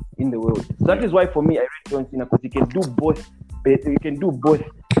in the world. So that is why for me I rate John Cena because he can do both. He can do both.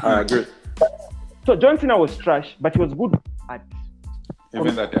 I agree. So John Cena was trash, but he was good at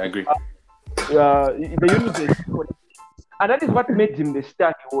Even that, I agree. the universe. And that is what made him the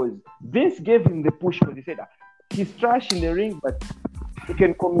star he was. Vince gave him the push because he said he's trash in the ring, but he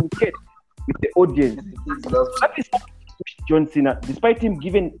can communicate with the audience. That is how he pushed John Cena, despite him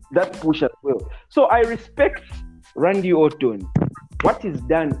giving that push as well. So I respect Randy Orton. What he's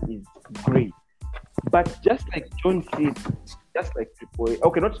done is great. But just like John Cena, just like Triple H,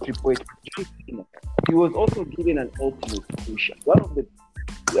 okay, not Triple H, John Cena, he was also given an ultimate push. One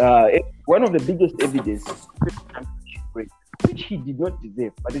of the biggest evidence, which he did not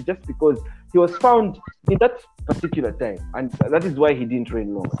deserve, but it's just because he was found in that particular time, and that is why he didn't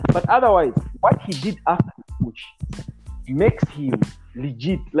reign long. But otherwise, what he did after the push makes him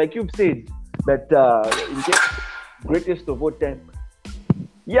legit. Like you've said, that in the greatest of all time,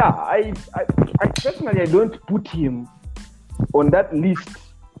 Yeah, I personally I don't put him on that list.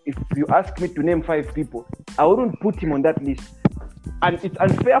 If you ask me to name 5 people, I wouldn't put him on that list. And it's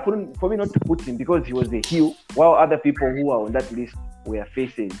unfair for me not to put him because he was a heel, while other people who are on that list were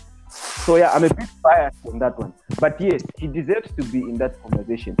faces. So yeah, I'm a bit biased on that one. But yes, he deserves to be in that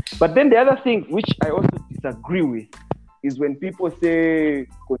conversation. But then the other thing which I also disagree with is when people say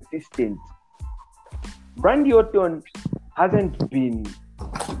consistent. Randy Orton hasn't been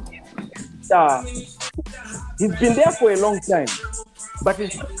he's been there for a long time, but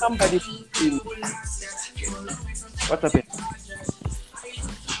it's not somebody who's been... What's happened?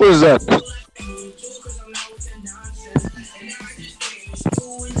 Who's that?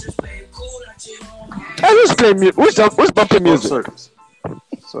 I just play music. Who's bumping music?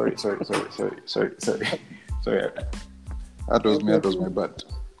 Sorry. That was my bad.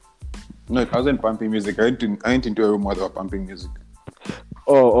 No, I wasn't pumping music. I went into a room where they were pumping music.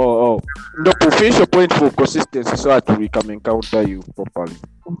 Oh. No, to finish your point for consistency so that we can encounter you properly.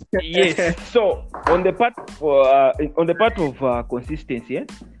 Yes. So on the part of consistency,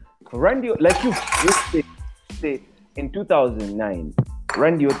 Randy, like you say in 2009,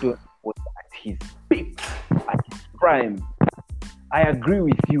 Randy Orton was at his peak, at his prime. I agree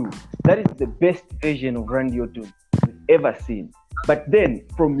with you. That is the best version of Randy Orton we've ever seen. But then,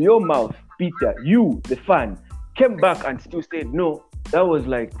 from your mouth, Peter, you, the fan, came back and still said, no, that was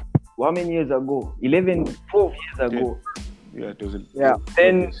like, how many years ago? 11, 12 years ago. Yeah, it was.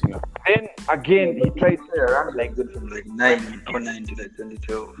 Then again, he tried to around like good from like 9 to like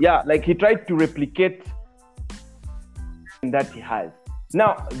 2012. Yeah, like he tried to replicate that he has.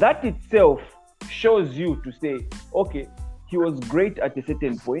 Now, that itself shows you to say, okay, he was great at a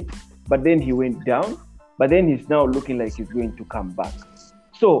certain point, but then he went down, but then he's now looking like he's going to come back.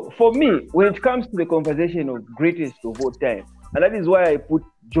 So for me, when it comes to the conversation of greatest of all time, and that is why I put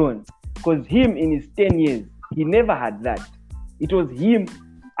John, because him in his 10 years, he never had that. It was him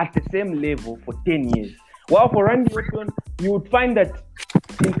at the same level for 10 years. While for Randy Orton, you would find that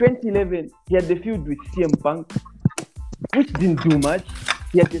in 2011, he had the feud with CM Punk, which didn't do much.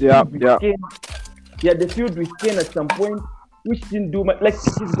 He had the feud with Kane. He had the feud with Kane at some point, which didn't do much. Like,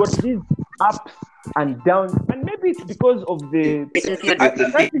 he's got these ups and downs, and maybe it's because of the...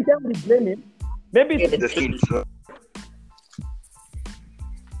 I can't blame him. Maybe it's the feud.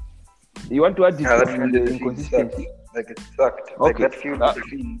 You want to add the inconsistency? Like it sucked. Okay. Like that feud with the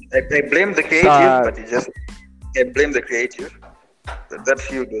Fiend. I blame the creative, but I blame the creative. That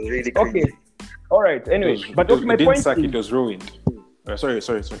feud was really crazy. Okay. All right. Anyway, my point is... It was ruined. Sorry.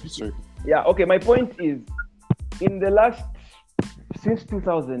 Yeah, okay. My point is, in the last... Since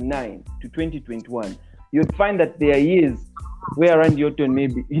 2009 to 2021, you'd find that there are years where Randy Orton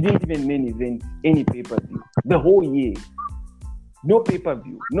maybe... He didn't even main event any pay-per-view. The whole year. No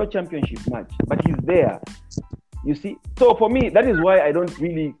pay-per-view, no championship match, but he's there. You see? So for me, that is why I don't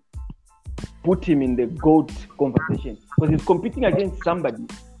really put him in the GOAT conversation, because he's competing against somebody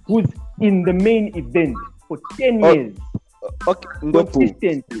who's in the main event for 10 years. Okay,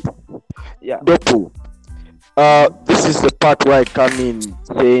 consistently. Yeah. Dopu. This is the part where I come in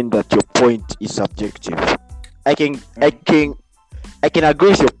saying that your point is subjective. I can agree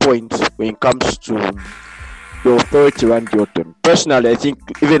with your point when it comes to the authority Randy Orton. Personally, I think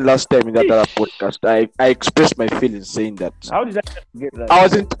even last time in that other podcast, I expressed my feelings saying that. How did I get that?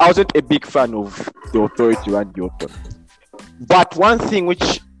 I wasn't a big fan of the authority Randy Orton. But one thing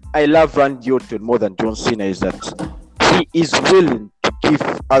which I love Randy Orton more than John Cena is that he is willing to give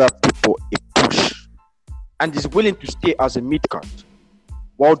other people a push, and is willing to stay as a mid-card.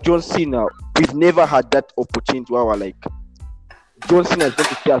 While John Cena, we've never had that opportunity where we're like, John Cena is going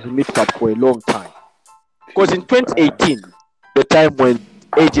to stay as a mid-card for a long time. Because in 2018, the time when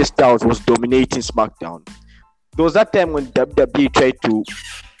AJ Styles was dominating SmackDown, there was that time when WWE tried to...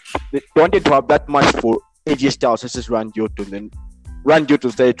 They wanted to have that match for AJ Styles versus Randy Orton, and Randy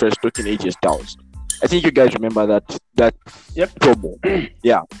Orton started talking AJ Styles. I think you guys remember that promo.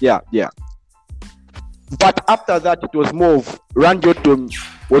 Yeah. But after that, it was more of Randy Orton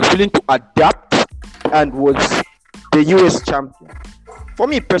was willing to adapt and was the US champion. For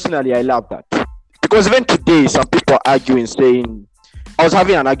me personally, I love that. Because even today, some people are arguing, saying, I was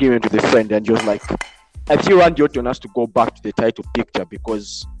having an argument with a friend and just like, I feel Randy Orton has to go back to the title picture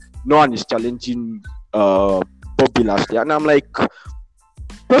because no one is challenging Bobby Lashley. And I'm like,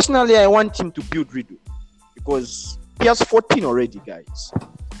 personally, I want him to build Riddle because he has 14 already, guys.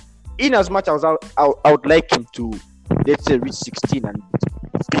 In as much as I would like him to, let's say, reach 16 and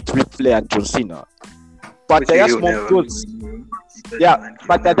beat Ric Flair and John Cena. But there are small those,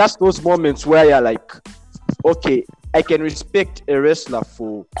 but that's those moments where you're like, okay, I can respect a wrestler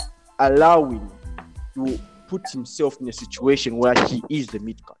for allowing to put himself in a situation where he is the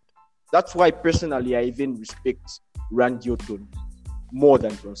mid card. That's why personally I even respect Randy Orton more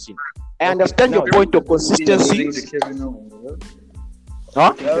than John Cena. I understand your point of consistency.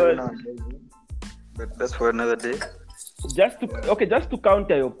 Huh? But that's for another day. Just to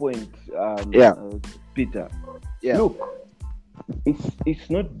counter your point, Peter. Yeah. Look, it's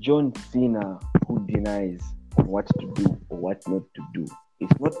not John Cena who denies what to do or what not to do.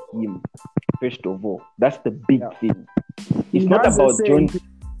 It's not him. First of all, that's the big thing. It's not about John.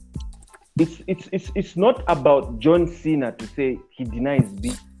 It's not about John Cena to say he denies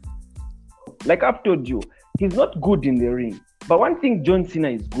being. Like I've told you, he's not good in the ring. But one thing John Cena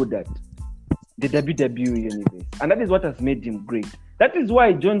is good at, the WWE universe, and that is what has made him great. That is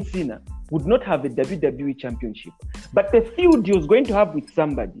why John Cena would not have a WWE championship, but the feud he was going to have with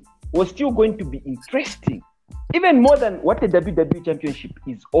somebody was still going to be interesting, even more than what the WWE championship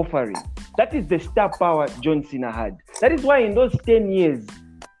is offering. That is the star power John Cena had. That is why in those 10 years,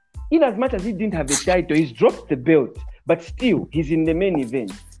 in as much as he didn't have a title, he's dropped the belt, but still he's in the main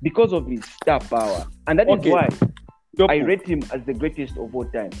event because of his star power, and that is why I rate him as the greatest of all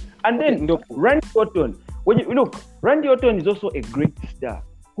time. And then Randy Orton. When you look, Randy Orton is also a great star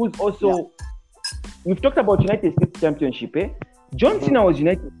who's also. We've talked about United States Championship. John Cena was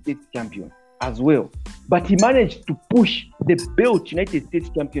United States champion as well, but he managed to push the belt United States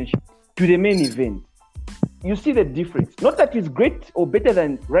Championship to the main event. You see the difference. Not that he's great or better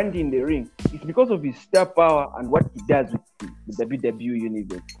than Randy in the ring. It's because of his star power and what he does with the WWE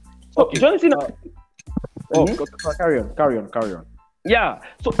universe. So John Cena. Carry on. Yeah,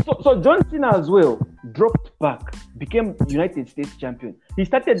 so John Cena as well dropped back, became United States champion. He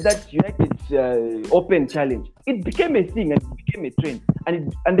started that United Open Challenge. It became a thing and it became a trend,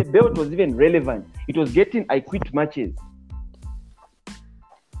 and the belt was even relevant. It was getting I Quit matches.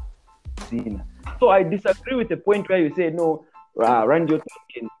 Cena. So I disagree with the point where you say no, Randy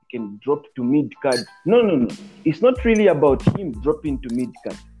Orton can drop to mid card. No. It's not really about him dropping to mid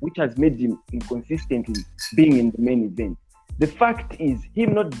card, which has made him inconsistently being in the main event. The fact is,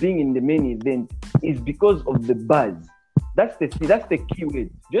 him not being in the main event is because of the buzz. That's the key word.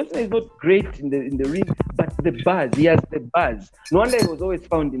 John Cena is not great in the ring, but the buzz. He has the buzz. No wonder he was always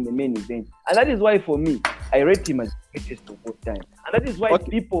found in the main event, and that is why for me, I rate him as the greatest of all time. And that is why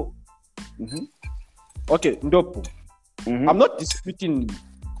people. Okay, Ndopo. I'm not disputing.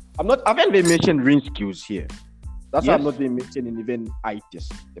 I haven't even mentioned ring skills here. That's why I'm not even mentioning even eye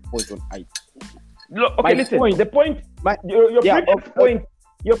test. The point on eye test. Look, okay, listen. The point.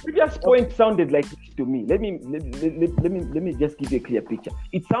 Your previous point sounded like this to me. Let me just give you a clear picture.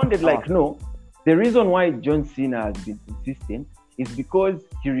 It sounded like no. The reason why John Cena has been consistent is because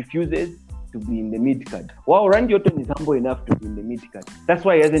he refuses to be in the mid card. Wow, Randy Orton is humble enough to be in the mid card. That's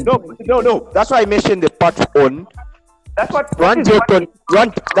why he hasn't. No. That's why I mentioned the part on. That's what Randy Orton.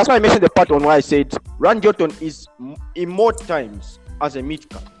 That's why I mentioned the part on why I said Randy Orton is in more times as a mid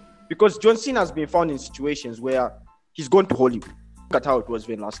card, because John Cena has been found in situations where he's gone to Hollywood. Look at how it was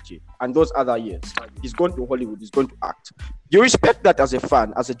even last year and those other years. He's gone to Hollywood. He's going to act. You respect that as a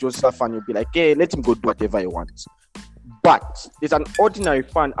fan, as a John Cena fan. You'll be like, hey, let him go do whatever he wants. But there's an ordinary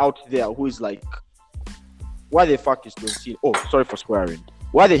fan out there who is like, why the fuck is John Cena? Oh, sorry for swearing.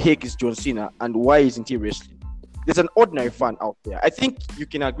 Why the heck is John Cena and why isn't he wrestling? There's an ordinary fan out there. I think you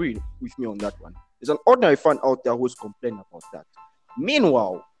can agree with me on that one. There's an ordinary fan out there who's complaining about that.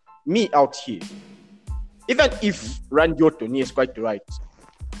 Meanwhile, me out here, even if Randy Orton is quite right,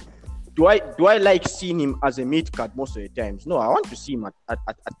 do I like seeing him as a mid card most of the times? No, I want to see him at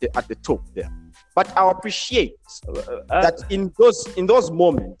the top there. But I appreciate that in those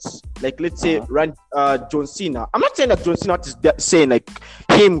moments, like let's say John Cena. I'm not saying that John Cena is saying like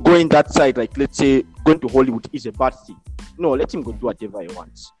him going that side, like let's say going to Hollywood is a bad thing. No, let him go do whatever he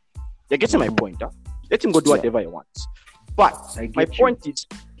wants. You're getting my point, huh? Let him go do whatever he wants. But my point is,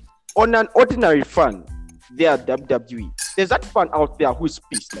 on an ordinary fan, there at WWE, there's that fan out there who is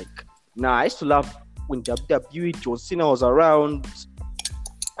pissed. Like, nah, I used to love when WWE John Cena was around.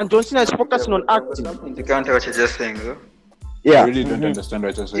 And John Cena is focusing on acting. Something to counter what you're just saying, though. Yeah. I really don't understand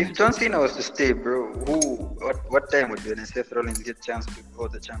what you're saying. If John Cena was to stay, bro, what time would be when Seth Rollins get a chance to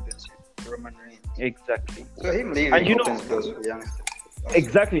hold the championship? Roman Reigns. Exactly. So him leaving opens doors for youngsters.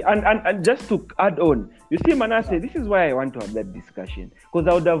 Exactly. And just to add on, you see, Manasseh, this is why I want to have that discussion. Because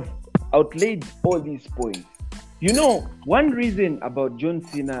I would have outlaid all these points. You know, one reason about John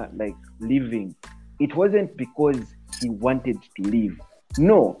Cena like leaving, it wasn't because he wanted to leave.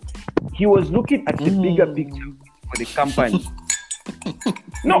 No, he was looking at the bigger picture for the company.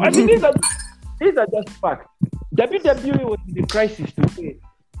 No, I mean these are just facts. WWE was in the crisis to say,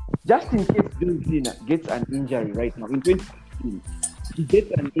 just in case John Cena gets an injury right now, in 2015, he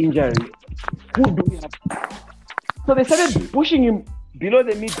gets an injury, who do we have? So they started pushing him below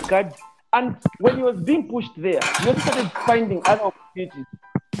the mid card, and when he was being pushed there, he also started finding other opportunities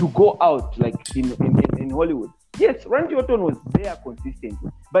to go out, like in Hollywood. Yes, Randy Orton was there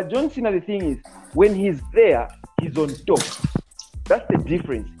consistently, but John Cena, the thing is, when he's there, he's on top. That's the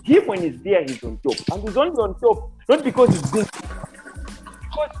difference. Him, when he's there, he's on top, and he's only on top not because he's good,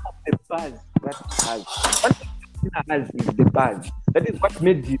 because of the buzz that he has. What Cena has is the buzz. That is what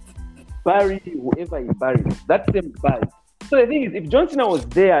made him bury whoever he buried. That same buzz. So the thing is, if John Cena was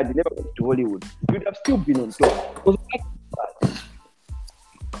there and he never went to Hollywood, he would have still been on top. Because that's the buzz.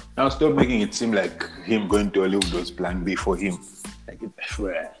 Now stop making it seem like him going to Hollywood was plan B for him. Like it, I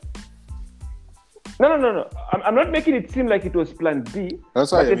swear. No. I'm not making it seem like it was plan B.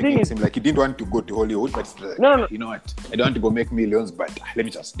 That's why you're making it seem like he didn't want to go to Hollywood, but it's like, No. you know what? I don't want to go make millions, but let me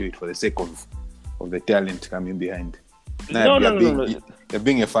just do it for the sake of the talent coming behind. No. You're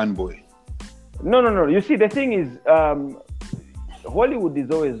being a fanboy. No. You see, the thing is, Hollywood is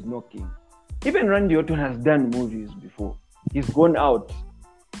always knocking. Even Randy Orton has done movies before. He's gone out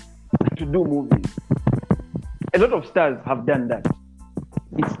to do movies. A lot of stars have done that.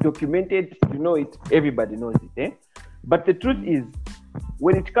 It's documented, you know it, everybody knows it. Eh? But the truth is,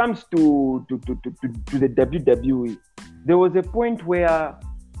 when it comes to the WWE, there was a point where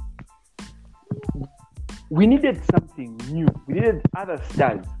we needed something new. We needed other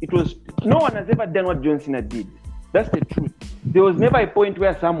stars. No one has ever done what John Cena did. That's the truth. There was never a point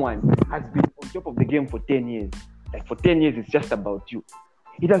where someone has been on top of the game for 10 years. Like for 10 years, it's just about you.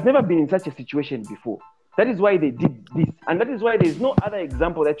 It has never been in such a situation before. That is why they did this. And that is why there is no other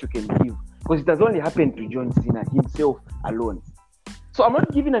example that you can give. Because it has only happened to John Cena himself alone. So I'm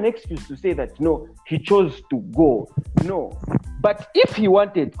not giving an excuse to say that, no, he chose to go. No. But if he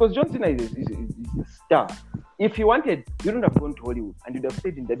wanted, because John Cena is a star. If he wanted, he wouldn't have gone to Hollywood and he would have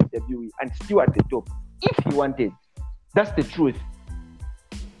stayed in WWE and still at the top. If he wanted. That's the truth.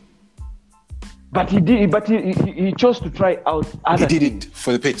 But he did. But he chose to try out other He did things. it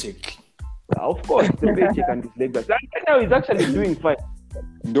for the paycheck. Of course, the paycheck and his legacy. And right now he's actually doing fine.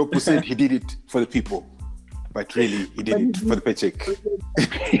 Doku said he did it for the people, but really he did it for the paycheck.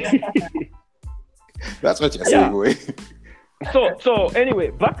 That's what you're saying, way. So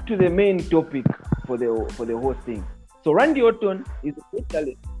anyway, back to the main topic for the whole thing. So Randy Orton is a great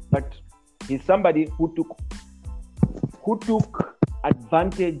talent, but he's somebody who took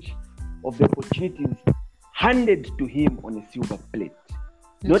advantage of the opportunities handed to him on a silver plate.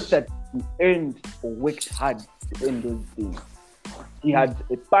 Not that he earned or worked hard to earn those things. He had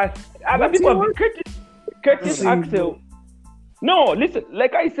a past. Other people have been Curtis Axel. No, listen,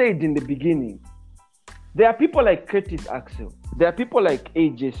 like I said in the beginning, there are people like Curtis Axel. There are people like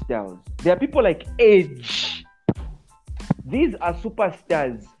AJ Styles. There are people like Edge. These are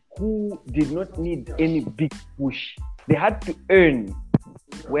superstars who did not need any big push. They had to earn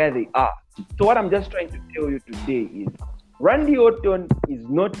where they are. So what I'm just trying to tell you today is Randy Orton is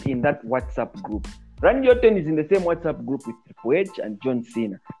not in that WhatsApp group. Randy Orton is in the same WhatsApp group with Triple H and John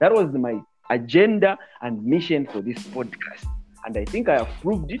Cena. That was my agenda and mission for this podcast. And I think I have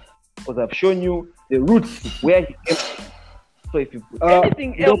proved it because I've shown you the roots where he came from. So if you put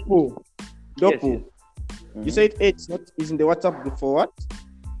anything else... Dopu. Yes. You said Edge is in the WhatsApp group for what?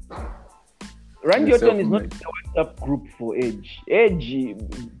 Randy Orton is not in the WhatsApp group for Edge. Edge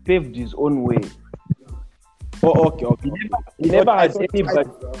paved his own way. Oh, okay. He never had anybody.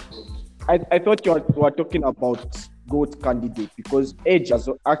 I thought you were talking about GOAT candidate because Edge has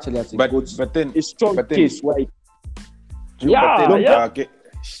actually has a GOAT. But then a strong case where okay.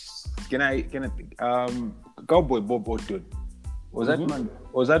 Can I think? Cowboy Bob Orton was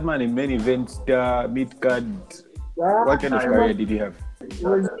that man in main event mid card? What kind of career did he have?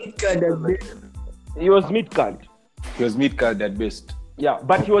 He was mid card. He was mid card at best. Yeah,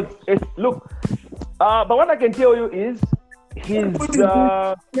 but he was look. But what I can tell you is his.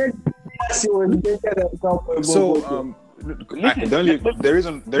 So the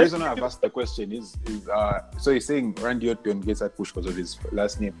reason I've asked the question is so he's saying Randy Orton gets that push because of his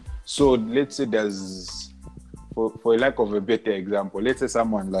last name. So let's say there's for lack of a better example, let's say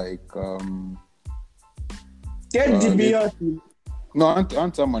someone like Ted DiBiase. No, I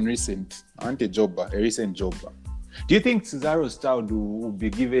want someone recent. I want a recent jobber. Do you think Cesaro's child will be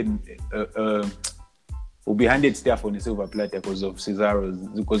given will be handed stuff on a silver platter because of Cesaro's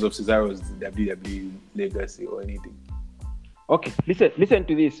WWE legacy or anything? Okay, listen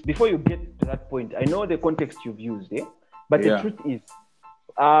to this. Before you get to that point, I know the context you've used, but the truth is,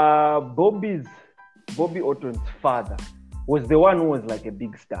 Bobby's Bobby Orton's father was the one who was like a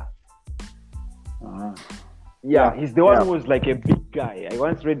big star. Yeah, he's the one who was like a big guy. I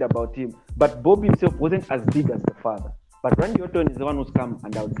once read about him. But Bobby himself wasn't as big as the father. But Randy Orton is the one who's come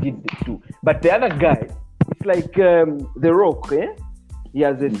and outdid the two. But the other guy, it's like The Rock. He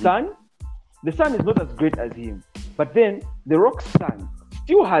has a son. The son is not as great as him. But then The Rock's son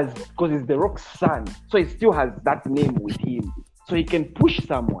still has, because it's The Rock's son, so he still has that name with him. So he can push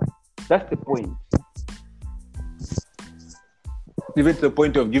someone. That's the point. Even to the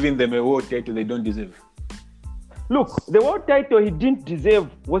point of giving them a world title they don't deserve. Look, the world title he didn't deserve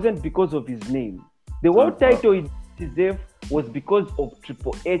wasn't because of his name. The world title he deserved was because of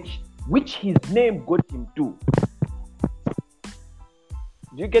Triple H, which his name got him to.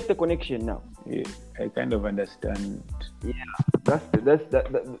 Do you get the connection now? Yeah, I kind of understand. Yeah, that's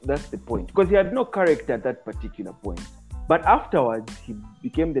the point. Because he had no character at that particular point. But afterwards, he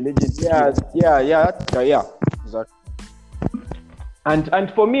became the legend. Yeah, exactly.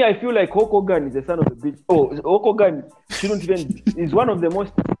 And for me, I feel like Hulk Hogan is the son of a bitch. Oh, Hulk Hogan shouldn't even. Is one of the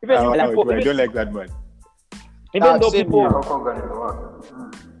most. I don't like that man. Even though same people.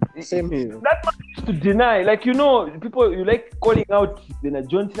 here. Same here. That man used to deny, like people you like calling out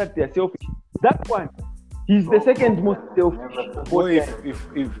John Cena they're selfish. That one, he's the second most selfish. Boy,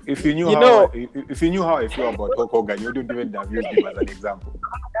 if you knew if you knew how I feel about Hulk Hogan, you wouldn't even have used him as an example.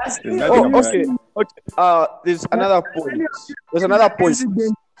 Okay. There's another point. There's another point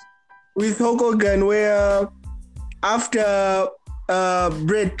with Hulk Hogan where after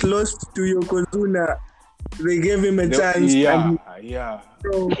Brett lost to Yokozuna, they gave him a chance.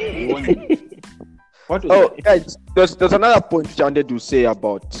 Guys, there's another point which I wanted to say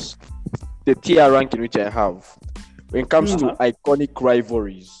about the tier ranking which I have when it comes to iconic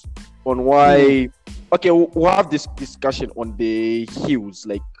rivalries. On why, we'll have this discussion on the heels,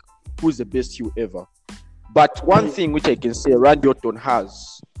 like who's the best heel ever. But one thing which I can say Randy Orton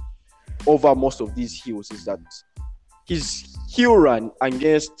has over most of these heels is that his heel run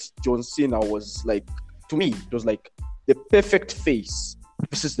against John Cena was like, to me, it was like the perfect face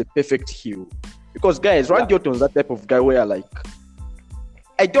versus the perfect heel. Because guys, Randy Orton's that type of guy where like,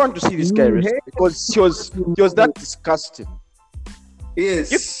 I don't want to see this guy wrestle because he was that disgusting.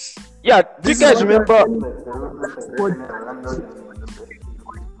 Yes. Do you guys remember?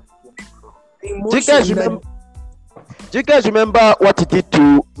 Do you guys remember what he did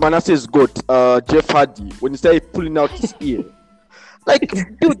to Manasseh's goat, Jeff Hardy, when he started pulling out his ear? Like,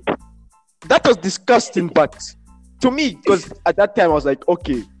 dude, that was disgusting. But to me, because at that time I was like,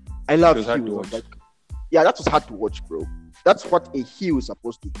 okay, I love heels. Like, that was hard to watch, bro. That's what a heel is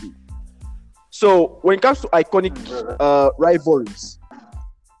supposed to do. So when it comes to iconic rivalries,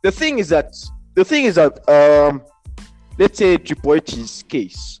 the thing is that let's say Triple H's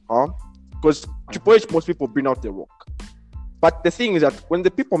case, because Triple H, most people bring out The Rock. But the thing is that when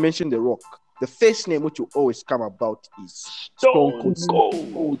the people mention The Rock, the first name which will always come about is Stone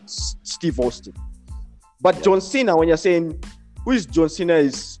Cold Steve Austin. But John Cena, when you're saying who is John Cena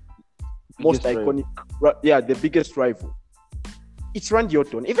is most iconic, the biggest rival, it's Randy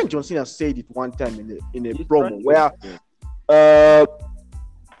Orton. Even John Cena said it one time in a promo where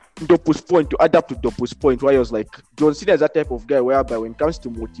Dopu's point, to adapt to Dopu's point, where he was like, John Cena is that type of guy whereby when it comes to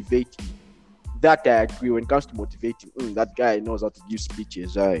motivating, that I agree. When it comes to motivating, that guy knows how to give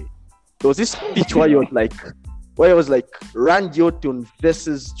speeches. There was this speech where he was like, Randy Orton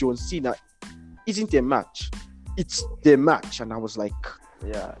versus John Cena isn't a match, it's the match. And I was like,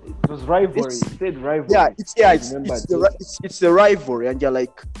 it was rivalry. It said rivalry. It's the rivalry, and you're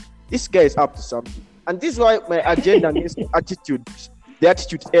like, this guy is up to something. And this is why my agenda is the attitude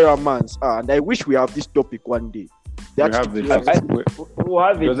era man's and I wish we have this topic one day.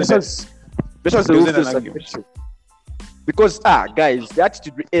 Because guys, the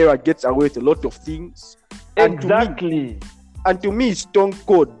attitude era gets away with a lot of things. Exactly. And to me, Stone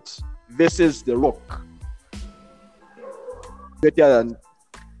Cold versus The Rock better than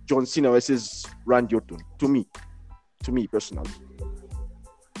John Cena versus Randy Orton. To me personally.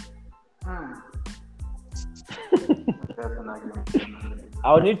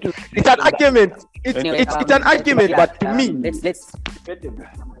 I'll need to. It's an argument. It's an argument, but to me, let's.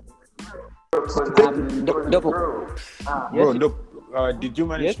 Did you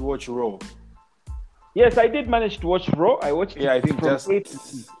manage to watch Raw? Yes, I did manage to watch Raw. I watched. I think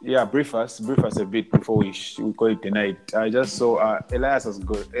brief us a bit before we call it a night. I just saw Elias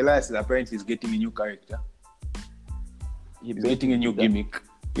apparently is getting a new character. He's getting a new gimmick.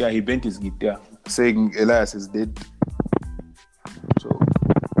 Yeah, he bent his guitar, saying Elias is dead. So,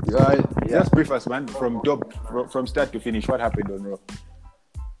 just brief us, man, from start to finish. What happened on Raw?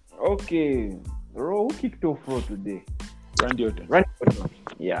 Okay. Raw, who kicked off Raw today? Randy Orton. Randy Orton.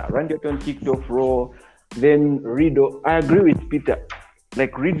 Yeah, Randy Orton kicked off Raw. Then Riddle. I agree with Peter.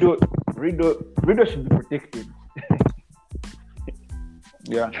 Like Riddle should be protected.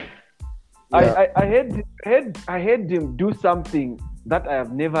 Yeah. I heard him do something that I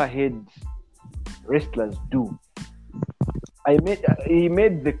have never heard wrestlers do. He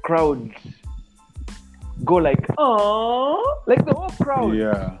made the crowd go like, oh, like the whole crowd.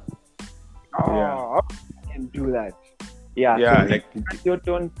 Yeah. Oh, I can do that. Yeah. Yeah, So like Randy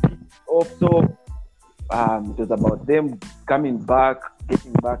Orton also, it was about them getting back,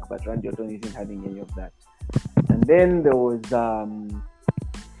 but Randy Orton isn't having any of that. And then there was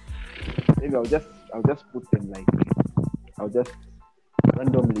maybe I'll just put them like I'll just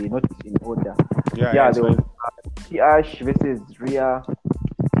randomly, not in order. yeah, There was Nikki Ash versus Rhea,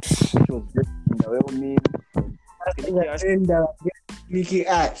 which was just underwhelming. Nikki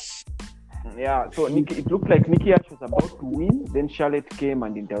Ash. Yeah, so it looked like Nikki Ash was about to win. Then Charlotte came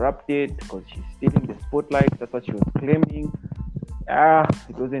and interrupted because she's stealing the spotlight. That's what she was claiming.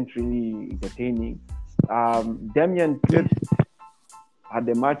 It wasn't really entertaining. Damian Priest had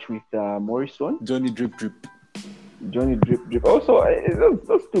a match with Morrison. Johnny Drip. Johnny Drip. Also,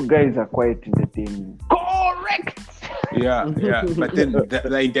 those two guys are quite entertaining. Correct! Yeah. But then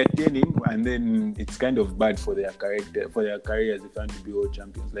they're entertaining, and then it's kind of bad for their character, for their careers if they want to be world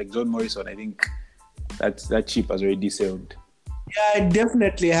champions. Like John Morrison, I think that ship has already sailed. Yeah, it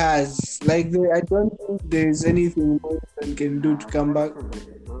definitely has. Like, I don't think there's anything Morrison can do to come back.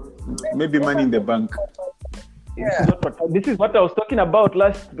 Maybe Money in the Bank. Yeah. This is what I was talking about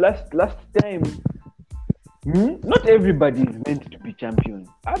last time. Not everybody is meant to be champion.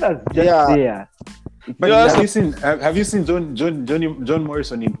 Others just there. But Yes. have you seen John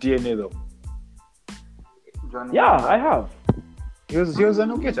Morrison in TNA though? Yeah, I have. He was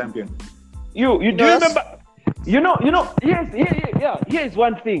an okay champion. You do you remember? You know. Yes. Here is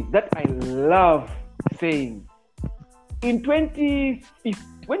one thing that I love saying. In 2015,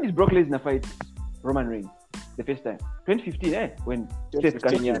 when did Brock Lesnar fight Roman Reigns the first time? 2015, when Seth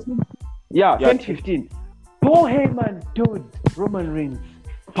 2015, yeah, 2015. Paul Heyman told Roman Reigns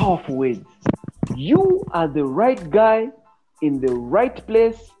powerful words. You are the right guy in the right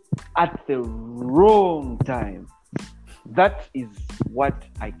place at the wrong time. That is what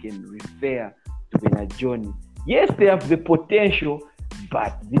I can refer to Bernard Johnny. Yes, they have the potential,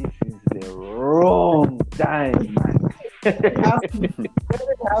 but this is the wrong time, man. It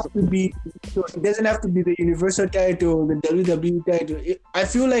doesn't have to be the Universal title, the WWE title. I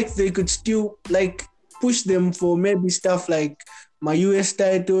feel like they could still like push them for maybe stuff like my US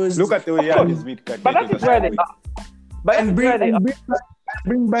titles. Look at the way he had his mid-card. But that is where they are. But and that's where they are.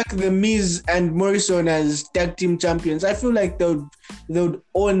 bring back the Miz and Morrison as tag team champions. I feel like they would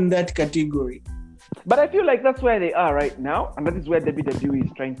own that category. But I feel like that's where they are right now, and that is where WWE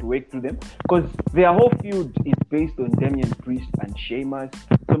is trying to work through them, because their whole feud is based on Damian Priest and Sheamus,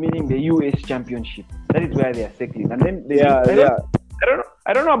 so meaning the US Championship. That is where they are settling. And then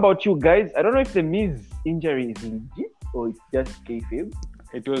I don't know about you guys. I don't know if the Miz injury is legit or it's just kayfabe.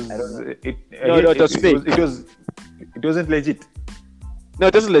 It was. It wasn't legit. No,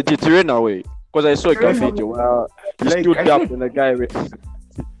 it wasn't legit. He ran away because I saw a guy video. He stood up and the guy.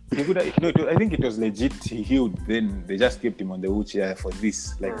 I think it was legit. He healed. Then they just kept him on the wheelchair for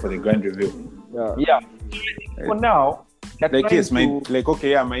this, like for the grand reveal. Yeah. For now, like yes, my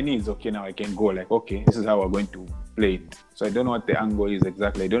knee is okay now. I can go. Like okay, this is how we're going to play it. So I don't know what the angle is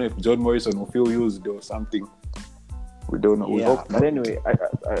exactly. I don't know if John Morrison will feel used or something. We don't know. We hope. But anyway,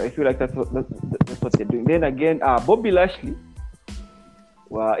 I feel like that's what they're doing. Then again, Bobby Lashley,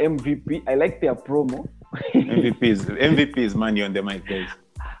 MVP. I like their promo. MVP is money on the mic, guys.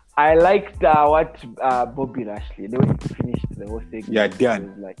 I liked what Bobby Lashley, the way he finished the whole segment. Yeah,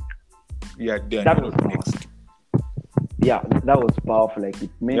 done. Done. That was next. Yeah, that was powerful. Like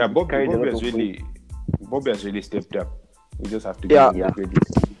it made. Yeah, Bobby has really stepped up. We just have to give him credit.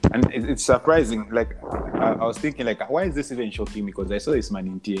 And it's surprising. Like I was thinking, like, why is this even shocking me? Because I saw this man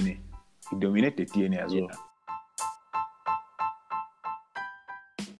in TNA. He dominated TNA as well.